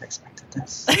sort of expected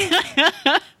this.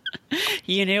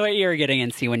 You knew what you were getting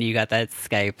into when you got that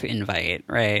Skype invite,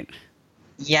 right?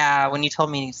 Yeah, when you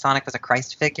told me Sonic was a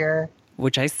Christ figure.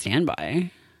 Which I stand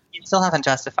by. You still haven't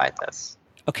justified this.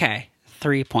 Okay,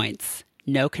 3 points.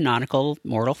 no canonical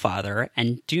mortal father,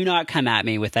 and do not come at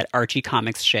me with that Archie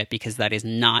Comics shit because that is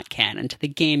not canon to the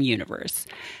game universe.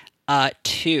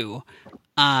 2,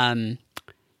 what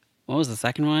was the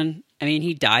second one? I mean,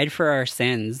 he died for our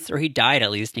sins, or he died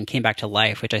at least and came back to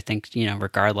life, which I think,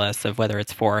 regardless of whether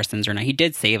it's for our sins or not, he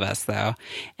did save us, though.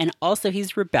 And also,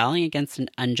 he's rebelling against an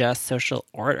unjust social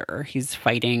order. He's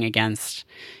fighting against,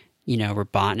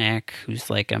 Robotnik, who's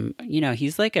like,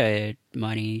 he's like a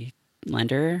money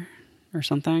lender or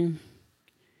something.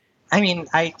 I mean,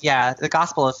 the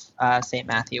Gospel of St.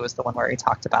 Matthew was the one where he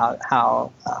talked about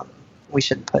how we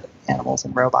shouldn't put animals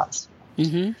in robots.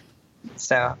 Mm-hmm.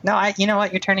 So, no, you know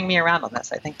what? You're turning me around on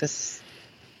this. I think this...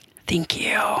 Thank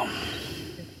you.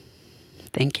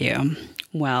 Thank you.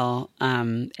 Well,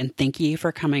 and thank you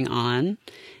for coming on.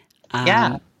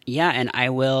 Yeah, and I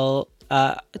will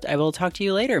talk to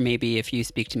you later, maybe, if you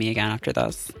speak to me again after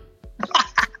this.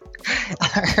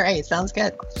 All right, sounds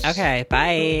good. Okay,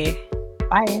 bye.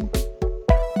 Bye.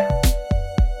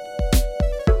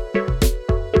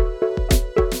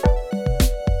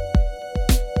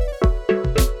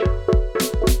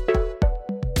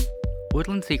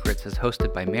 Woodland Secrets is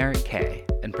hosted by Merritt K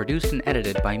and produced and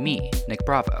edited by me, Nick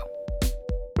Bravo.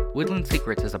 Woodland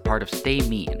Secrets is a part of Stay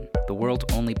Mean, the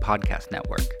world's only podcast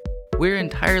network. We're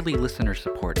entirely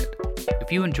listener-supported.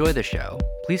 If you enjoy the show,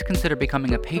 please consider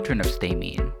becoming a patron of Stay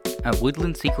Mean at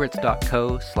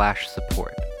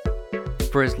woodlandsecrets.co/support.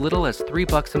 For as little as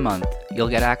 $3 a month, you'll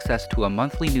get access to a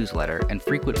monthly newsletter and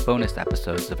frequent bonus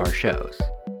episodes of our shows.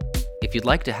 If you'd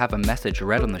like to have a message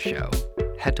read on the show,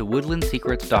 head to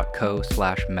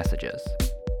woodlandsecrets.co/messages.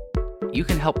 You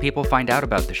can help people find out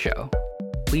about the show.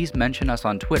 Please mention us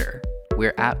on Twitter.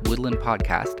 We're at Woodland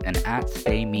Podcast and at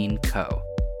Stay Mean Co.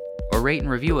 Or rate and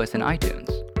review us in iTunes.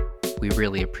 We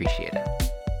really appreciate it.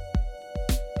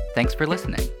 Thanks for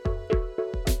listening.